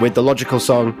Supertramp with The Logical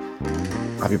Song.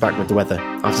 I'll be back with the weather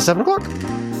after 7 o'clock.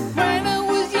 When I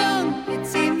was young, it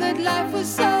seemed that life was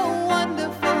so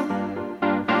wonderful,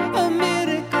 a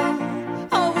miracle.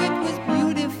 Oh, it was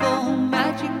beautiful,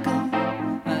 magical,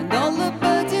 and all the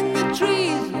birds in the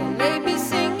trees, well, they be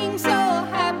singing so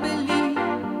happily,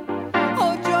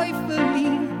 oh,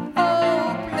 joyfully,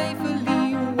 oh,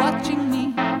 playfully, watching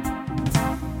me.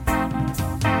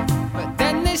 But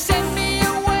then they sent me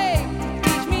away to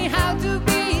teach me how to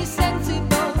be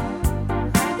sensible,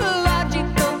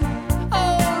 logical,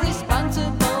 oh,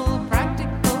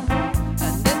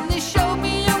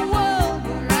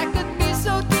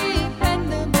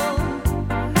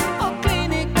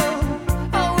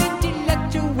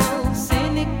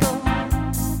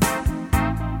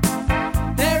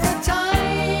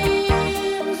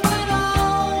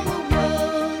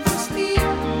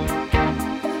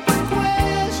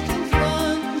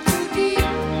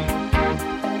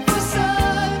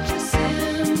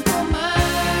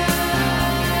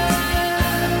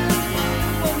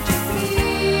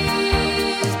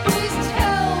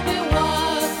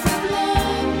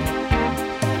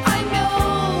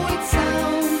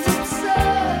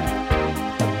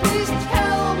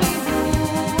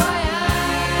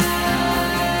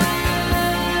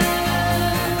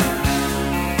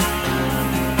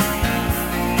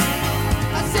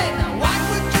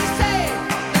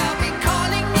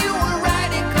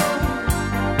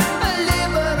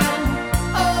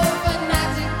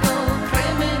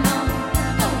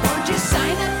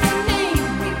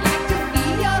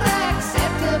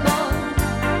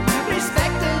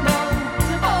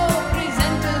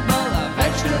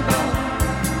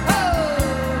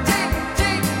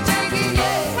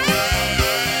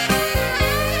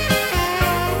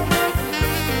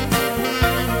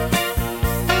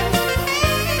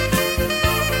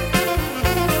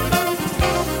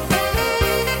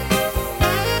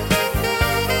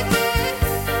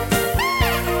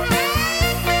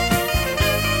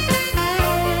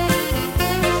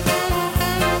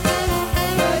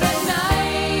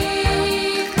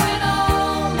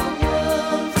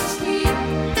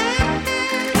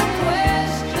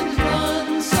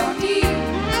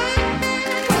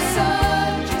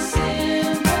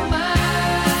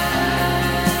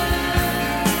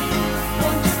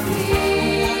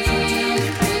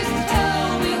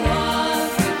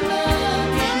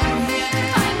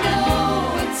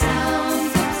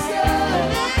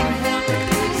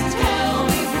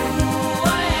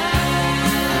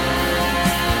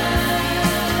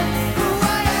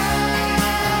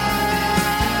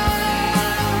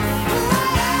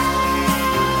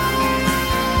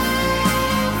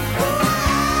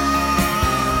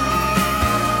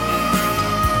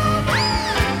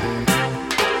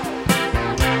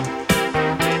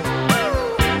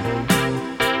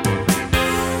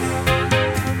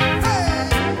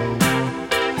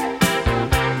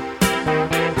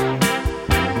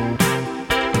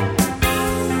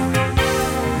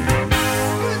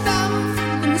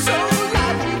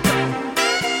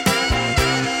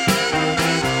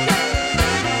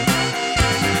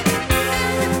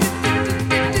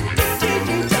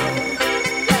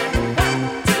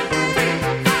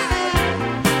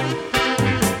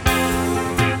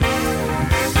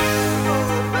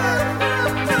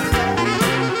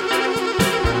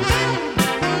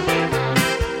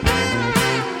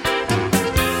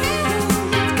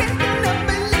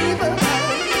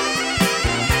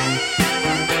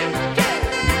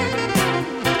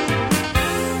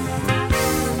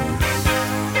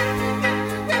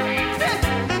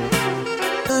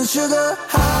 Watermelon sugar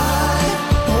high.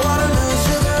 Watermelon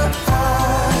sugar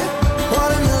high.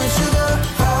 Watermelon sugar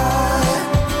high.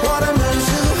 Watermelon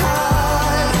sugar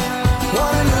high.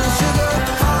 Watermelon sugar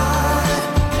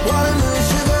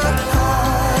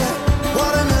high.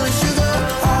 Watermelon sugar high. Watermelon sugar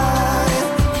high.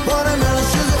 Watermelon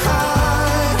sugar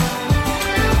high.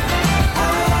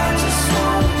 I just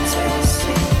wanna taste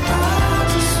it. I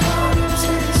just wanna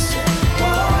taste it.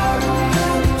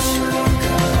 Watermelon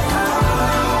sugar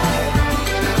high.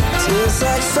 Tastes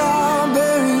like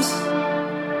strawberries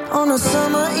on a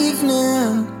summer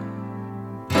evening,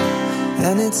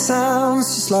 and it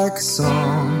sounds just like a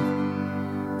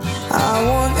song. I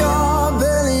want your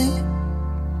belly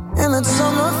and that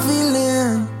summer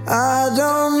feeling. I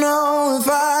don't know if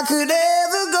I could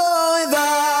ever go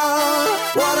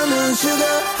without watermelon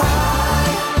sugar high.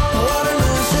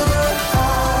 Watermelon sugar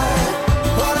high.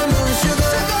 Watermelon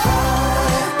sugar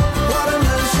high.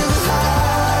 Watermelon sugar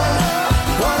high.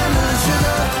 Watermelon sugar high. Watermelon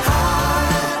sugar high.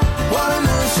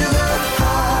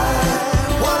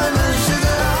 Watermelon sugar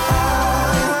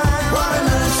high.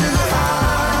 Watermelon sugar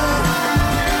high.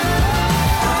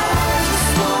 I just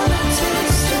wanna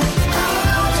taste it. I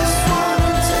just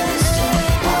wanna taste it.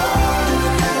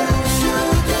 Watermelon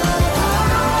sugar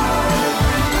high.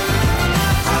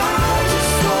 I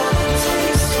just wanna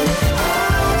taste it. I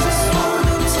just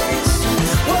wanna taste it.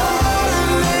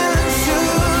 Watermelon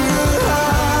sugar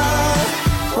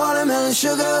high. Watermelon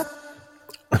sugar.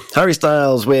 Harry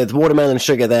Styles with Watermelon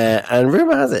Sugar there, and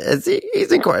rumour has it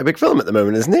he's in quite a big film at the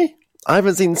moment, isn't he? I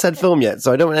haven't seen said film yet,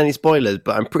 so I don't want any spoilers,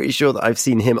 but I'm pretty sure that I've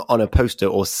seen him on a poster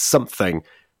or something.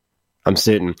 I'm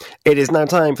certain. It is now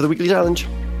time for the weekly challenge.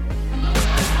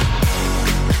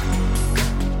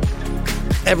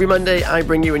 Every Monday, I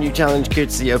bring you a new challenge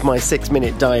courtesy of my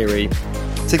 6-minute diary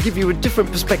to give you a different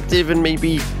perspective and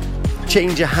maybe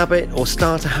change a habit or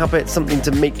start a habit, something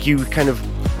to make you kind of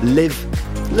live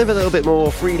a little bit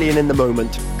more freely and in the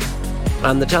moment.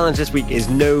 And the challenge this week is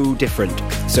no different.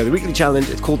 So the weekly challenge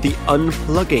is called the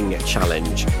Unplugging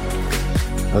Challenge.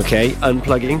 Okay,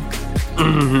 unplugging.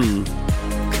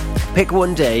 Pick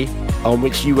one day on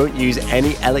which you won't use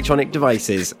any electronic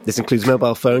devices. This includes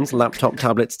mobile phones, laptop,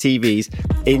 tablets, TVs,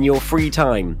 in your free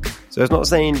time. So it's not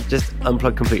saying just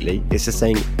unplug completely. It's just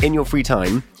saying in your free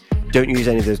time, don't use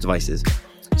any of those devices.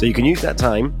 So you can use that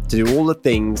time to do all the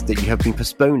things that you have been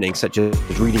postponing, such as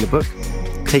reading a book,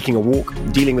 taking a walk,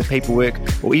 dealing with paperwork,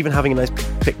 or even having a nice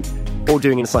picnic, or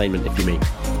doing an assignment, if you mean.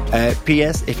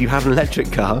 P.S. If you have an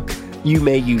electric car, you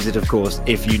may use it, of course,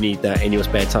 if you need that in your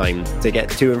spare time to get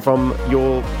to and from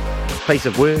your place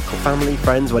of work or family,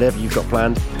 friends, whatever you've got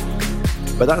planned.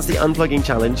 But that's the Unplugging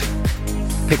Challenge.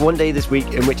 Pick one day this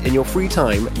week in which, in your free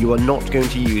time, you are not going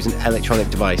to use an electronic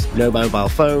device. No mobile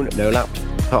phone, no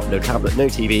laptop, no tablet, no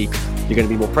TV. You're going to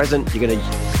be more present. You're going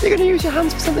to use your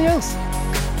hands for something else.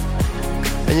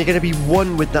 And you're going to be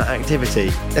one with that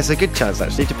activity. It's a good chance,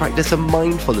 actually, to practice some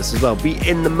mindfulness as well. Be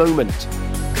in the moment.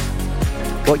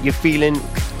 What you're feeling,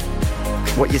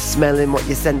 what you're smelling, what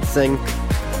you're sensing.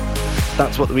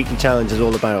 That's what the weekly challenge is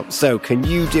all about. So, can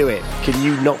you do it? Can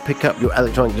you not pick up your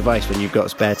electronic device when you've got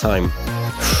spare time?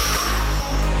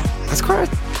 That's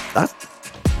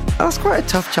quite a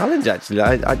tough challenge, actually.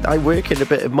 I work in a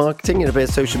bit of marketing and a bit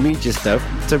of social media stuff,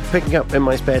 so picking up in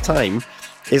my spare time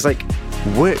is like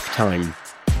work time.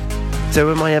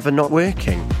 So am I ever not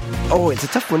working? Oh, it's a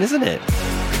tough one, isn't it?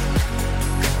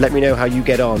 Let me know how you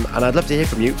get on, and I'd love to hear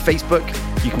from you. Facebook,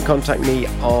 you can contact me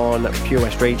on Pure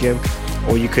West Radio,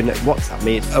 or you can WhatsApp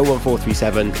me. It's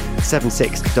 01437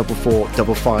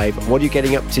 764455. What are you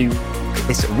getting up to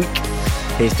this week?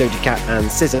 Here's Doja Cat and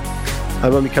SZA.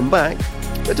 And when we come back,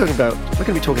 we're going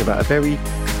to be talking about a very,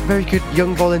 very good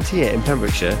young volunteer in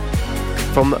Pembrokeshire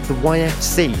from the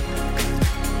YFC.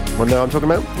 Want to know what I'm talking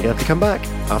about? You're going to have to come back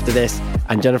after this.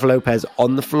 And Jennifer Lopez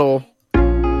on the floor.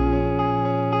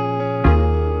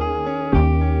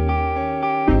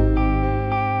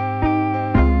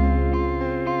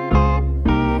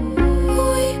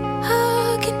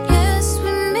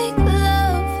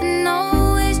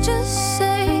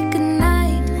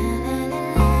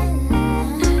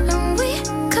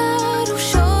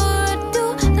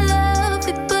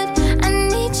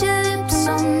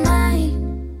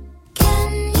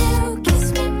 Can you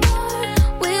kiss me more?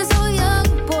 We're so young,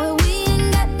 boy, we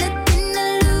ain't got the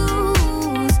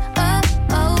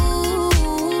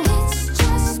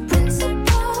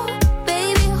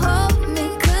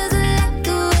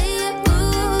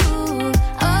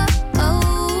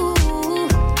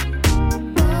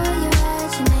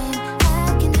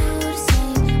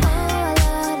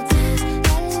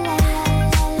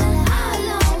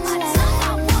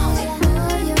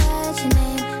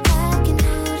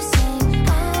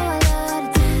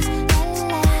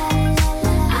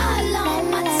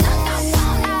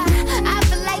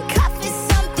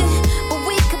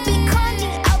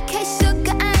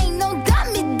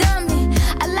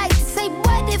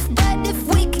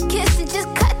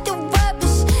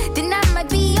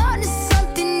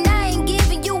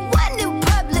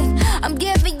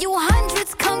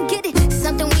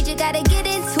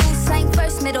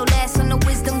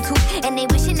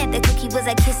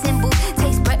food.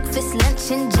 Taste breakfast,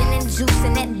 lunch, and gin and juice.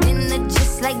 And at dinner,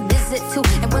 just like dessert too.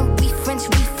 And when we French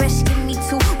refresh, give me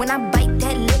two. When I bite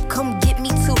that lip, come get me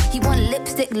two. He want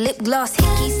lipstick, lip gloss,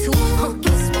 hickeys too.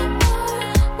 Kiss me more.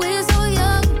 We're so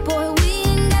young, boy. We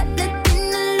ain't got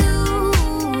nothing to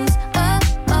lose.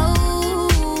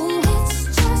 It's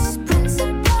just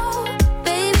principle.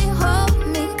 Baby, hold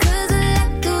me, 'cause I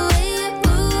like the way you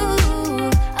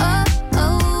move.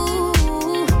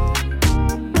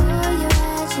 Boy, you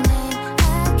write your name, I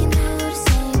can do the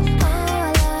same. Oh, I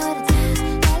love the taste.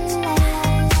 La la la la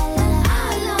la.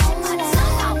 All on my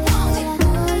tongue, I want it.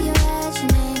 Boy, you write your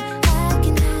name, I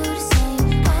can do the same.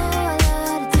 Oh, I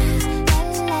love the taste.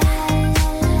 La la la la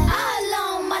la. All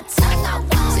on my tongue, I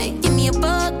want it. Give me a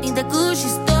buck, need the Gucci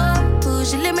store.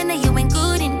 Push your limit, you ain't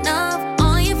good enough.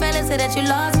 All your fellas say that you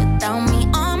lost without me.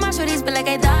 All my shorties feel like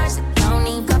I dodged the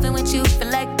county. Coughing with you feel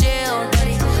like jail,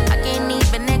 buddy. I can't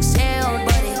even exhale,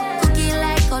 buddy. Cookie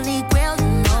like holy grail, you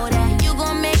know that. You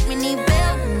gon' make me need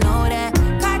bail, you know that.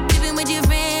 Caught dipping with your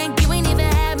friend, you ain't even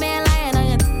had man lying on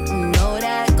you, you know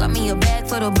that. Got me a bag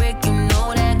for the brick, you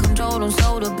know that. Control them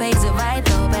soda pays it right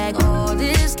though back. All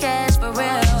this cash for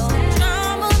real.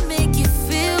 Drama make you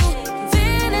feel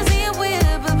fantasy and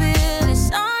whip a bill. It's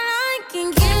all I can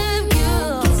give you.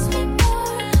 Kiss me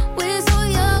more. We're so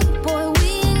young, boy. We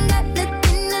ain't got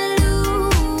nothing to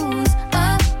lose.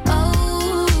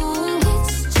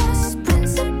 It's just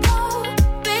principle.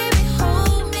 Baby,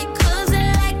 hold me, 'cause I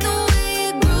like the way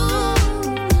you groove.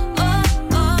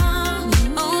 Darling.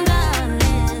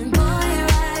 Boy, you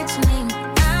write your name,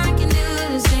 I can do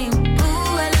the same.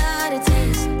 Ooh, I love the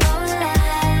taste. Oh, la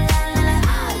la la la.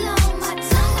 All on my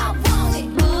tongue, I want it.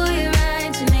 Boy, you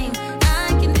write your name, I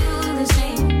can do the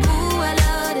same. Ooh, I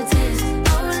love the taste.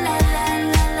 Oh, la la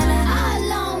la la.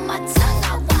 All on my tongue,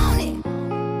 I want it.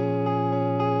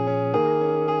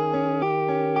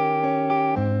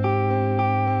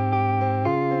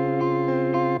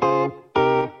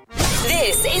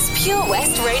 This is Pure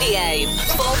West Radio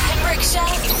for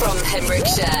Pembrokeshire, from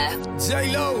Pembrokeshire.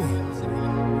 J-Lo,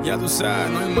 ya tú sabes,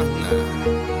 no hay más nada.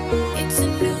 It's a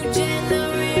new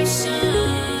generation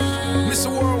Mr.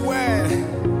 Worldwide,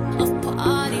 of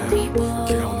party people.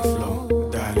 get on the floor,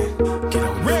 darling, get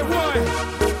on the Red one.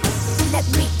 Let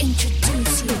me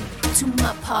introduce you to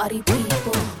my party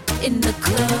people in the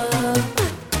club.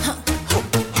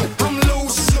 I'm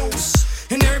loose,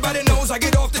 and everybody knows I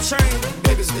get off the train.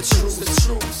 Baby's the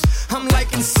truth, I'm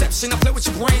like Inception, I play with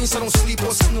your brain, so don't sleep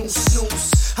or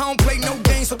snooze. I don't play no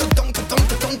games, so don't get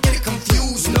it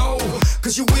confused, no,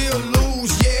 'cause you will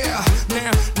lose, yeah.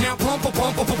 Now pump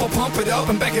it up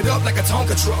and back it up like a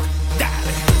Tonka truck,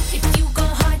 darling. If you go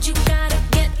hard, you gotta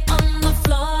get on the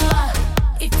floor.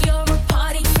 If you're a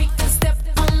party freak, then step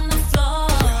on the floor.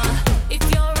 If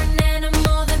you're an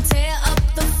animal, then tear up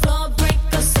the floor. Break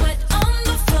a sweat on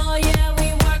the floor, yeah, we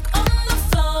work on the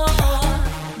floor.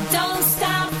 Don't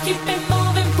stop, keep it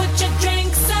moving, put your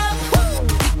drinks up.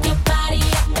 Pick your body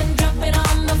up and drop it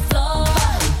on the floor.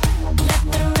 Let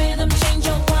the rhythm change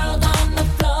your world on the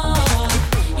floor.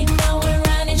 You know we're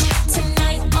running shit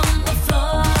tonight on the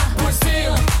floor.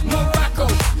 Brazil, Morocco,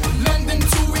 London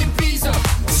to Ibiza,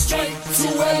 straight to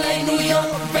LA, New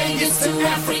York, Vegas to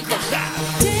Africa.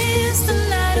 Dance the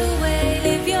night away,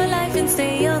 live your life and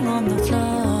stay young on the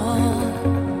floor.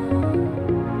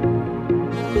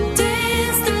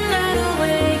 Dance the night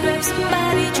away, grab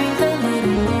somebody, drink a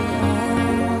little more.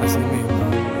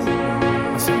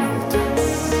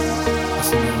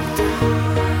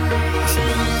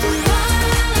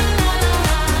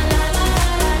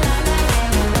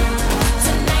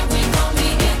 Tonight we gon' be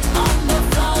it on the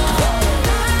floor.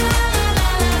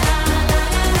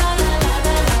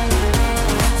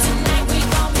 Tonight we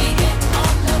gon' be it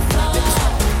on the floor.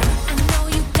 I know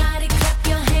you got it, clap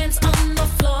your hands on the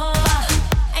floor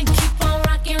and keep on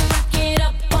rocking, rock it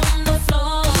up on the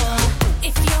floor.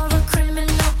 If you're a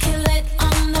criminal, kill it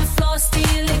on the floor,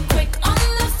 steal it quick on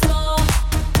the floor,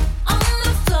 on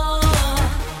the floor.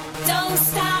 Don't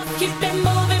stop, keep it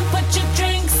moving, put your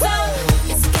drinks up.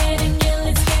 It's getting ill,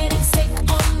 it's getting sick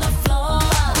on the floor.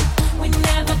 We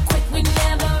never quit, we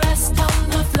never rest on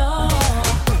the floor.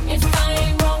 If I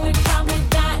ain't wrong, we probably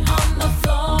die on the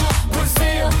floor.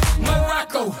 Brazil,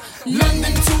 Morocco,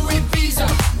 London to Ibiza,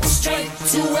 straight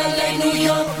to LA, New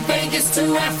York, Vegas to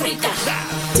Africa.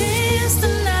 Dance the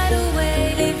night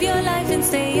away, live your life and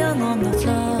stay young on the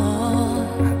floor.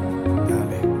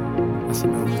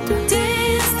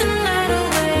 Dance the night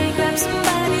away, grab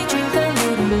somebody, drink a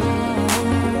little more.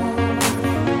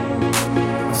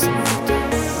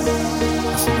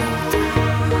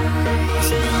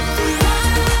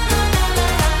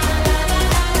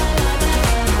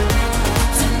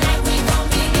 Tonight we gon'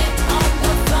 be it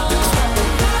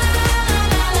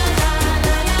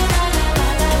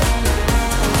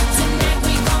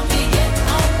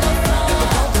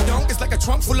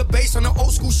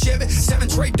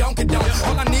Trey Donkey Donk.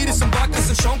 All I need is some vodka,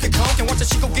 some Shonky Conk, and watch a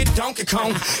chico get Donkey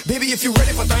Kong. Baby, if you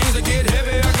ready for things to get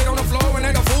heavy, I get on the floor and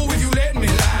act a fool if you let me.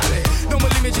 Lie. Don't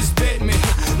believe me, just bet me.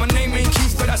 My name ain't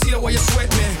Keith, but I see the way you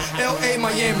sweat me. L.A.,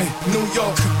 Miami, New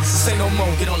York, say no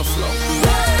more, get on the floor.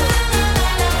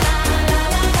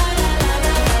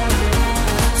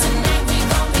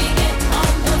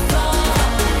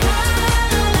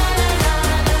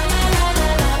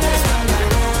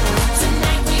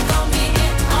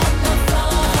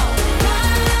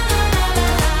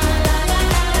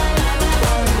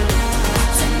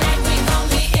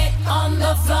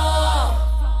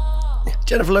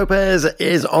 Jennifer Lopez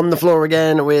is on the floor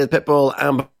again with Pitbull,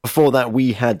 and before that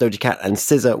we had Doja Cat and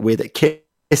SZA with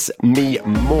Kiss Me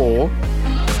More.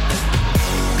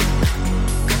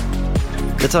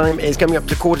 The time is coming up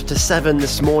to 6:45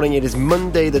 this morning. It is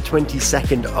Monday the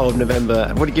 22nd of November.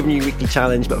 I've already given you a weekly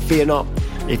challenge, but fear not,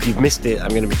 if you've missed it,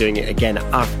 I'm going to be doing it again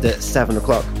after 7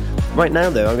 o'clock. Right now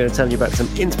though, I'm going to tell you about some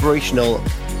inspirational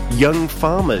young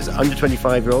farmers, under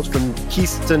 25-year-olds from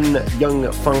Keystone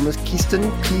Young Farmers. Keystone?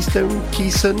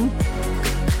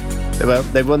 Well,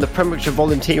 they won the Pembrokeshire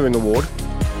Volunteering Award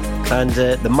and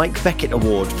the Mike Beckett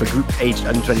Award for group aged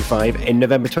under 25 in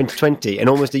November 2020, and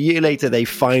almost a year later they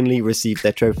finally received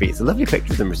their trophy. It's a lovely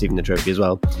picture of them receiving the trophy as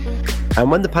well. And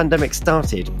when the pandemic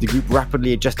started, the group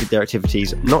rapidly adjusted their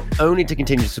activities not only to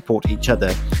continue to support each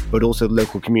other but also the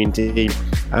local community,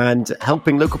 and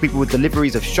helping local people with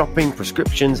deliveries of shopping,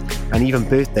 prescriptions and even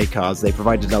birthday cards. They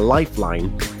provided a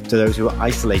lifeline to those who were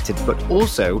isolated, but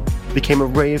also became a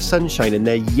ray of sunshine in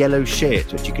their yellow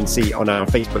shirts, which you can see on our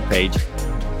Facebook page.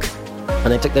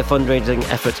 And they took their fundraising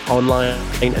efforts online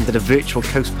and did a virtual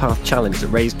Coast Path challenge that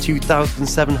raised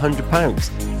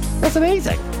 £2,700. That's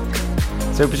amazing.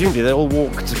 So presumably they all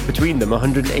walked between them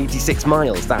 186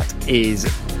 miles. That's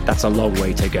a long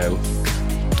way to go.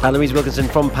 Louise Wilkinson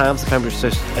from PAVS, the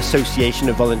Pembrokeshire Association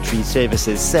of Voluntary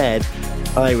Services, said,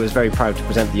 "I was very proud to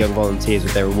present the young volunteers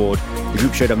with their award. The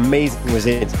group showed amazing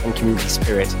resilience and community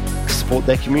spirit to support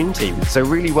their community. So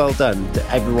really well done to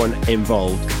everyone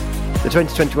involved." The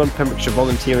 2021 Pembrokeshire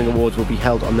Volunteering Awards will be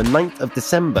held on the 9th of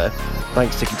December,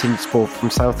 thanks to continued support from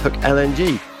Southhook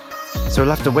LNG. So we'll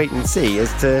have to wait and see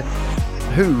as to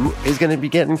who is going to be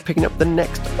picking up the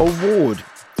next award.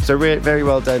 So very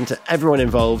well done to everyone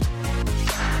involved.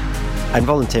 And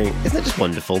volunteering, isn't it just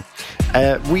wonderful?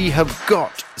 We have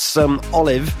got some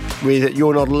Olive with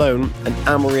You're Not Alone and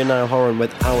Anne-Marie and Niall Horan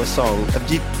with Our Song.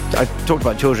 I talked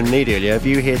about Children in Need earlier. Have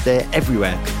you heard They're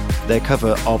Everywhere? Their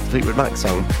cover of the Fleetwood Mac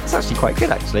song. It's actually quite good,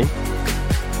 actually.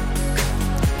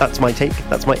 That's my take.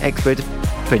 That's my expert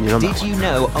opinion on that. Did you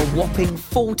know a whopping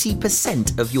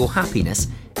 40% of your happiness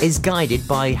is guided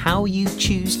by how you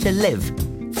choose to live?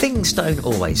 Things don't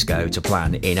always go to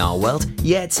plan in our world,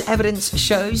 yet evidence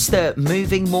shows that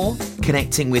moving more,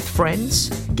 connecting with friends,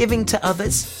 giving to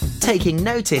others, taking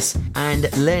notice and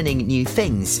learning new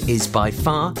things is by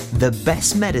far the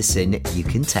best medicine you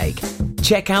can take.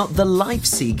 Check out the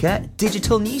LifeSeeker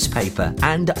digital newspaper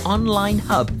and online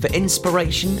hub for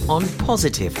inspiration on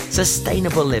positive,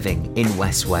 sustainable living in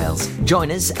West Wales.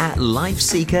 Join us at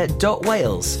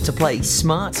lifeseeker.wales to play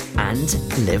smart and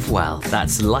live well.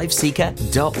 That's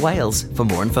lifeseeker.wales for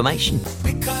more information.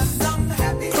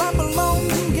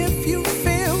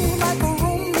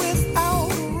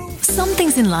 Some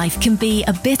things in life can be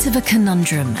a bit of a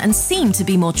conundrum and seem to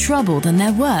be more trouble than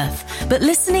they're worth. But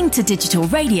listening to digital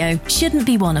radio shouldn't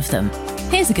be one of them.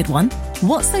 Here's a good one.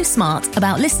 What's so smart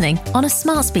about listening on a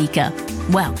smart speaker?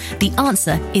 Well, the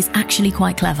answer is actually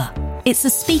quite clever. It's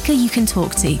a speaker you can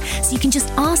talk to, so you can just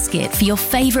ask it for your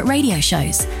favourite radio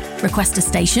shows. Request a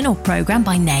station or programme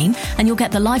by name and you'll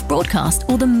get the live broadcast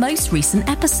or the most recent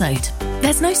episode.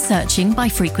 There's no searching by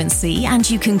frequency and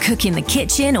you can cook in the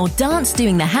kitchen or dance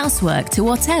doing the housework to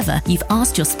whatever you've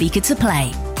asked your speaker to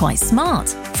play. Quite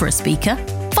smart for a speaker.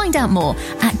 Find out more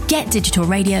at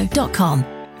getdigitalradio.com.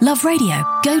 Love radio.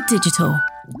 Go digital.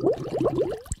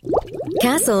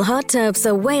 Castle Hot Tubs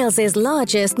are Wales's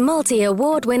largest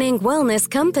multi-award-winning wellness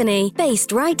company,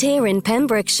 based right here in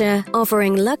Pembrokeshire,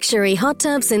 offering luxury hot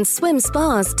tubs and swim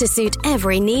spas to suit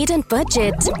every need and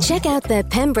budget. Check out their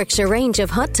Pembrokeshire range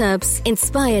of hot tubs,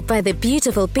 inspired by the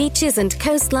beautiful beaches and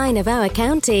coastline of our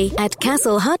county, at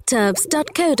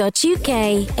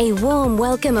castlehottubs.co.uk. A warm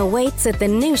welcome awaits at the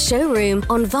new showroom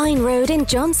on Vine Road in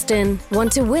Johnston.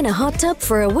 Want to win a hot tub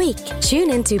for a week?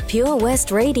 Tune into Pure West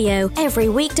Radio every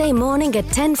weekday morning at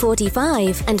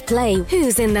 10:45 and play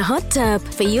Who's in the Hot Tub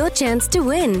for your chance to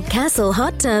win. Castle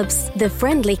Hot Tubs, the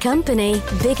friendly company,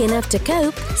 big enough to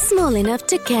cope, small enough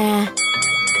to care.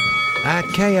 At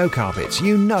KO Carpets,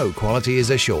 you know quality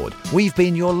is assured. We've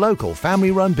been your local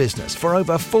family-run business for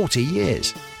over 40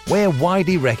 years. We're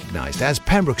widely recognised as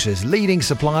Pembrokeshire's leading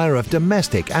supplier of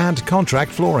domestic and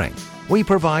contract flooring. We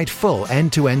provide full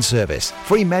end-to-end service,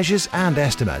 free measures and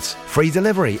estimates, free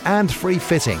delivery and free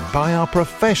fitting by our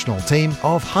professional team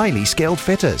of highly skilled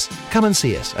fitters. Come and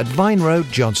see us at Vine Road,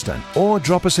 Johnston, or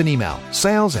drop us an email,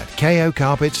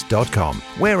 sales@kocarpets.com.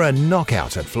 We're a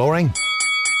knockout at flooring.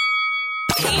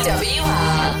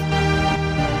 PWR.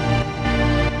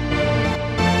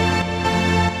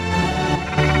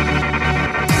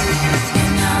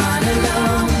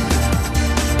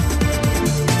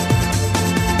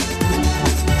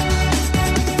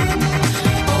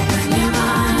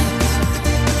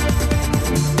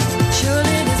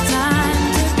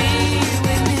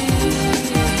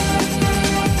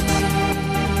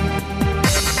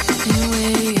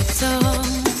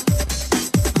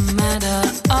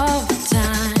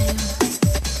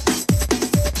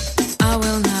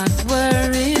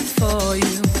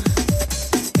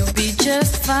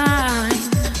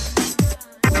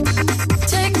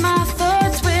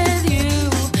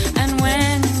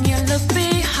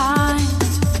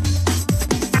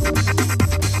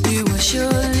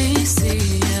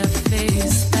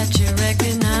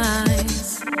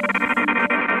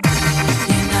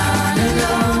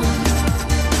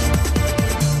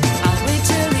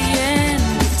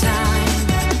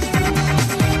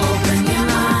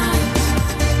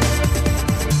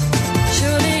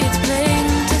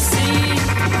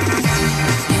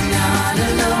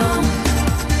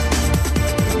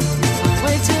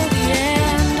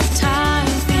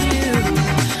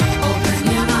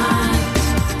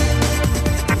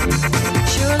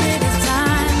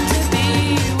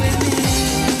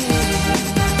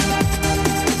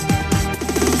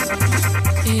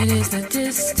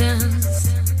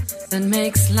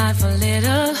 life a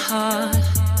little hard.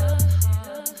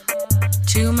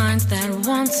 Two minds that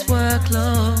once were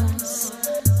close,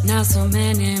 now so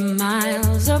many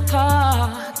miles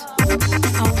apart.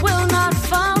 I will not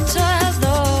falter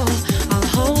though, I'll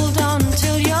hold on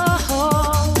till you're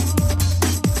whole.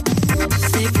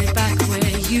 Safely back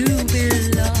where you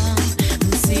belong,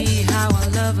 and see how our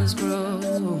lovers grow.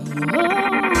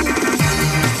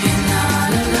 You're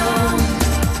not alone.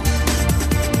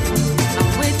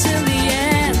 I'll wait till the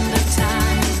end of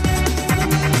time.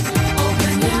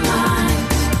 Open your mind.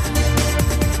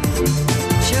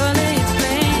 Surely it's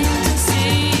plain to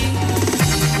see.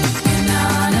 You're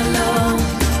not alone.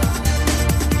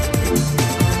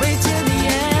 I'll wait till the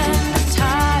end of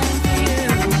time for you.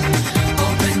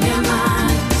 Open your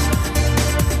mind.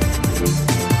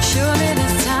 Surely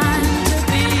there's time to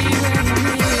be with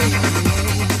me.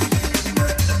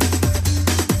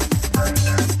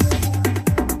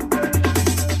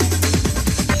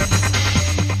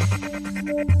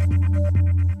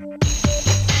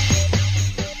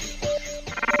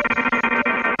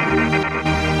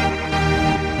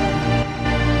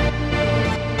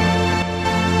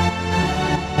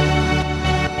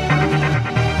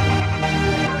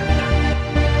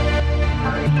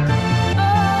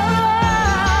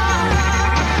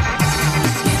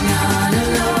 You're not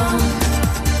alone.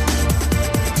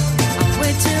 I'll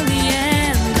wait till the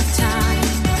end of time.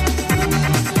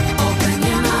 Open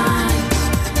your mind.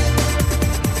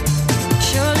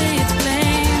 Surely it's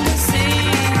plain to see.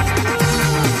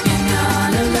 You're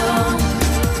not alone.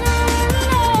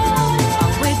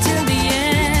 I'll wait till the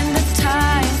end of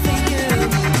time for you.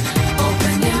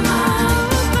 Open your mind.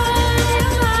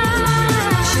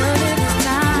 Surely there's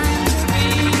time to be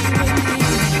with me.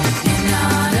 You're not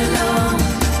alone.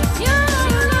 Wait till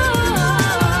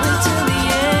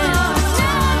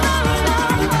the end of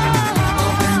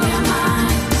time. Open your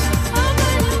mind.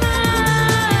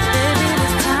 Baby,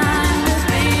 there's time to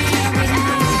be with me.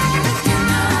 You're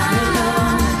not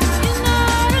alone.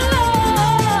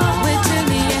 Wait till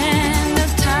the end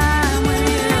of time with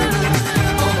you.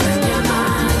 Open your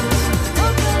mind.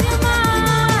 Baby,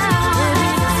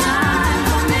 there's time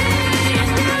for me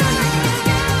and you.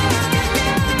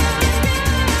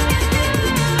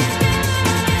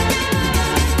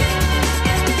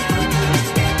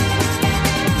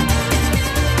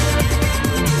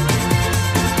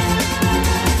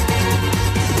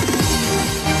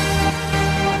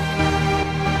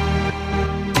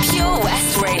 Pure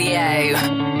West Radio.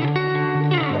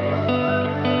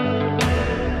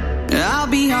 I'll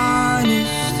be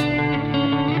honest,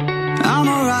 I'm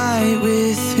alright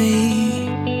with me.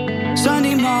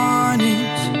 Sunday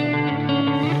mornings,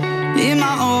 in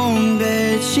my own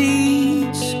bed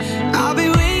sheets, I'll be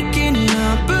waking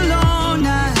up alone.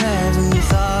 I haven't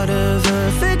thought of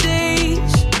her for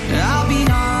days. I'll be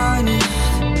honest,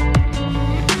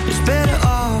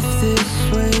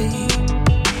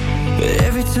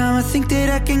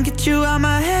 can get you out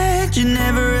my head. You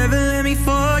never ever let me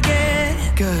forget.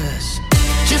 'Cause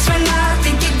just when I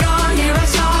think you're gone, hear a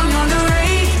song on the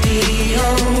radio.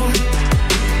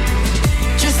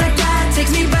 Just like that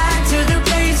takes me back to the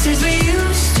places we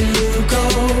used to go.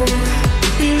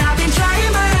 And I've been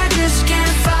trying but I just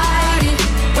can't fight it.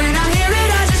 When I hear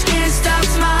it I just can't stop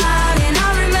smiling. I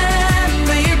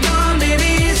remember you're gone,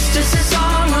 baby, it's just a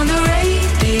song on the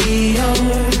radio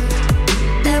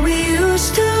that we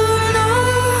used to know.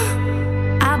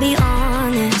 I'll be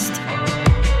honest,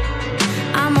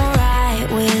 I'm alright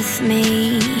with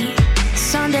me.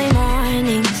 Sunday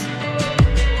mornings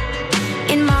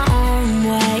in my own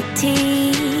white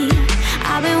tee.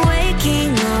 I've been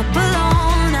waking up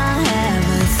alone. I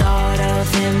haven't thought of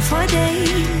him for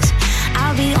days.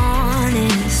 I'll be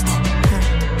honest,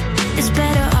 it's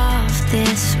better off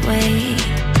this way.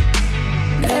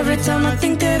 Every time I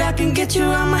think that I can get you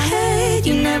out my head,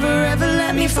 you never ever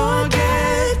let me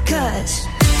forget. 'Cause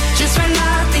just when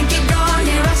I think you're gone,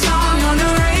 hear a song on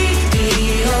the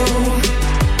radio.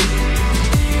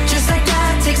 Just like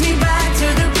that takes me back to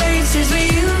the places we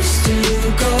used to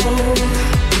go.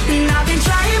 And I've been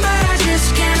trying but I just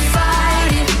can't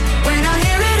fight it. When I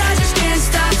hear it I just can't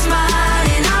stop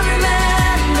smiling. I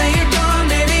remember you're gone,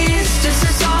 baby, it's just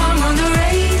a song on the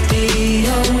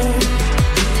radio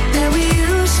that we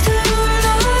used to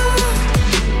know.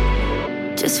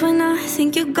 Just when I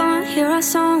think you're gone, hear a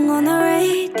song on the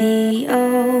radio.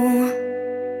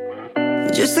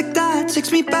 Just like that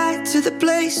takes me back to the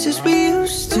places we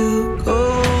used to go.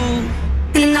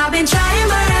 And I've been trying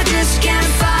but I just can't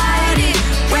fight it.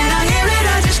 When I hear it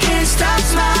I just can't stop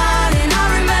smiling. I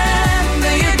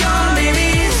remember you're gone, baby,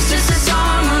 it's just a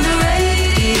song on the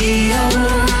radio.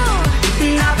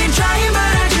 And I've been trying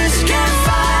but I just can't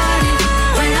fight it.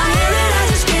 When I hear it I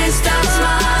just can't stop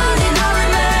smiling. I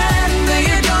remember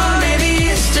you're gone, baby,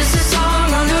 it's just a song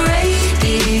on the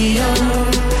radio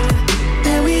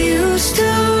that we used to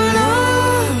know.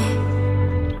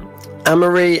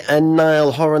 Anne-Marie and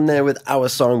Niall Horan there with Our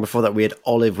Song. Before that we had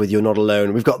Olive with You're Not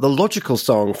Alone. We've got the Logical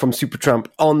Song from Supertramp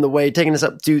on the way, taking us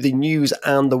up to the news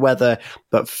and the weather.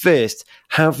 But first,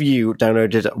 have you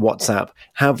downloaded WhatsApp?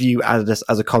 Have you added us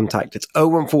as a contact? It's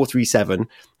 01437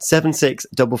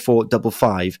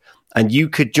 764455, and you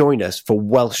could join us for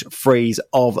Welsh Phrase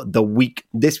of the Week.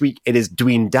 This week it is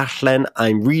Dwi'n Darllen.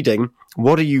 I'm reading.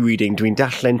 What are you reading? Dwi'n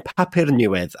Darllen Papur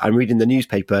Newydd. I'm reading the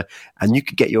newspaper, and you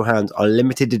could get your hands on a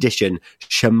limited edition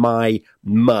Shemai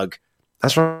mug.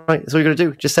 That's right. That's all you got to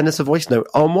do. Just send us a voice note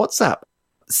on WhatsApp.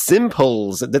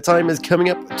 Simples. The time is coming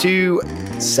up to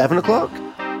 7 o'clock.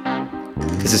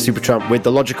 This is Supertramp with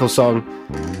the Logical Song.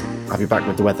 I'll be back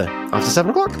with the weather after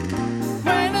 7 o'clock.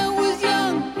 When I was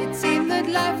young, it seemed that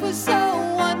life was so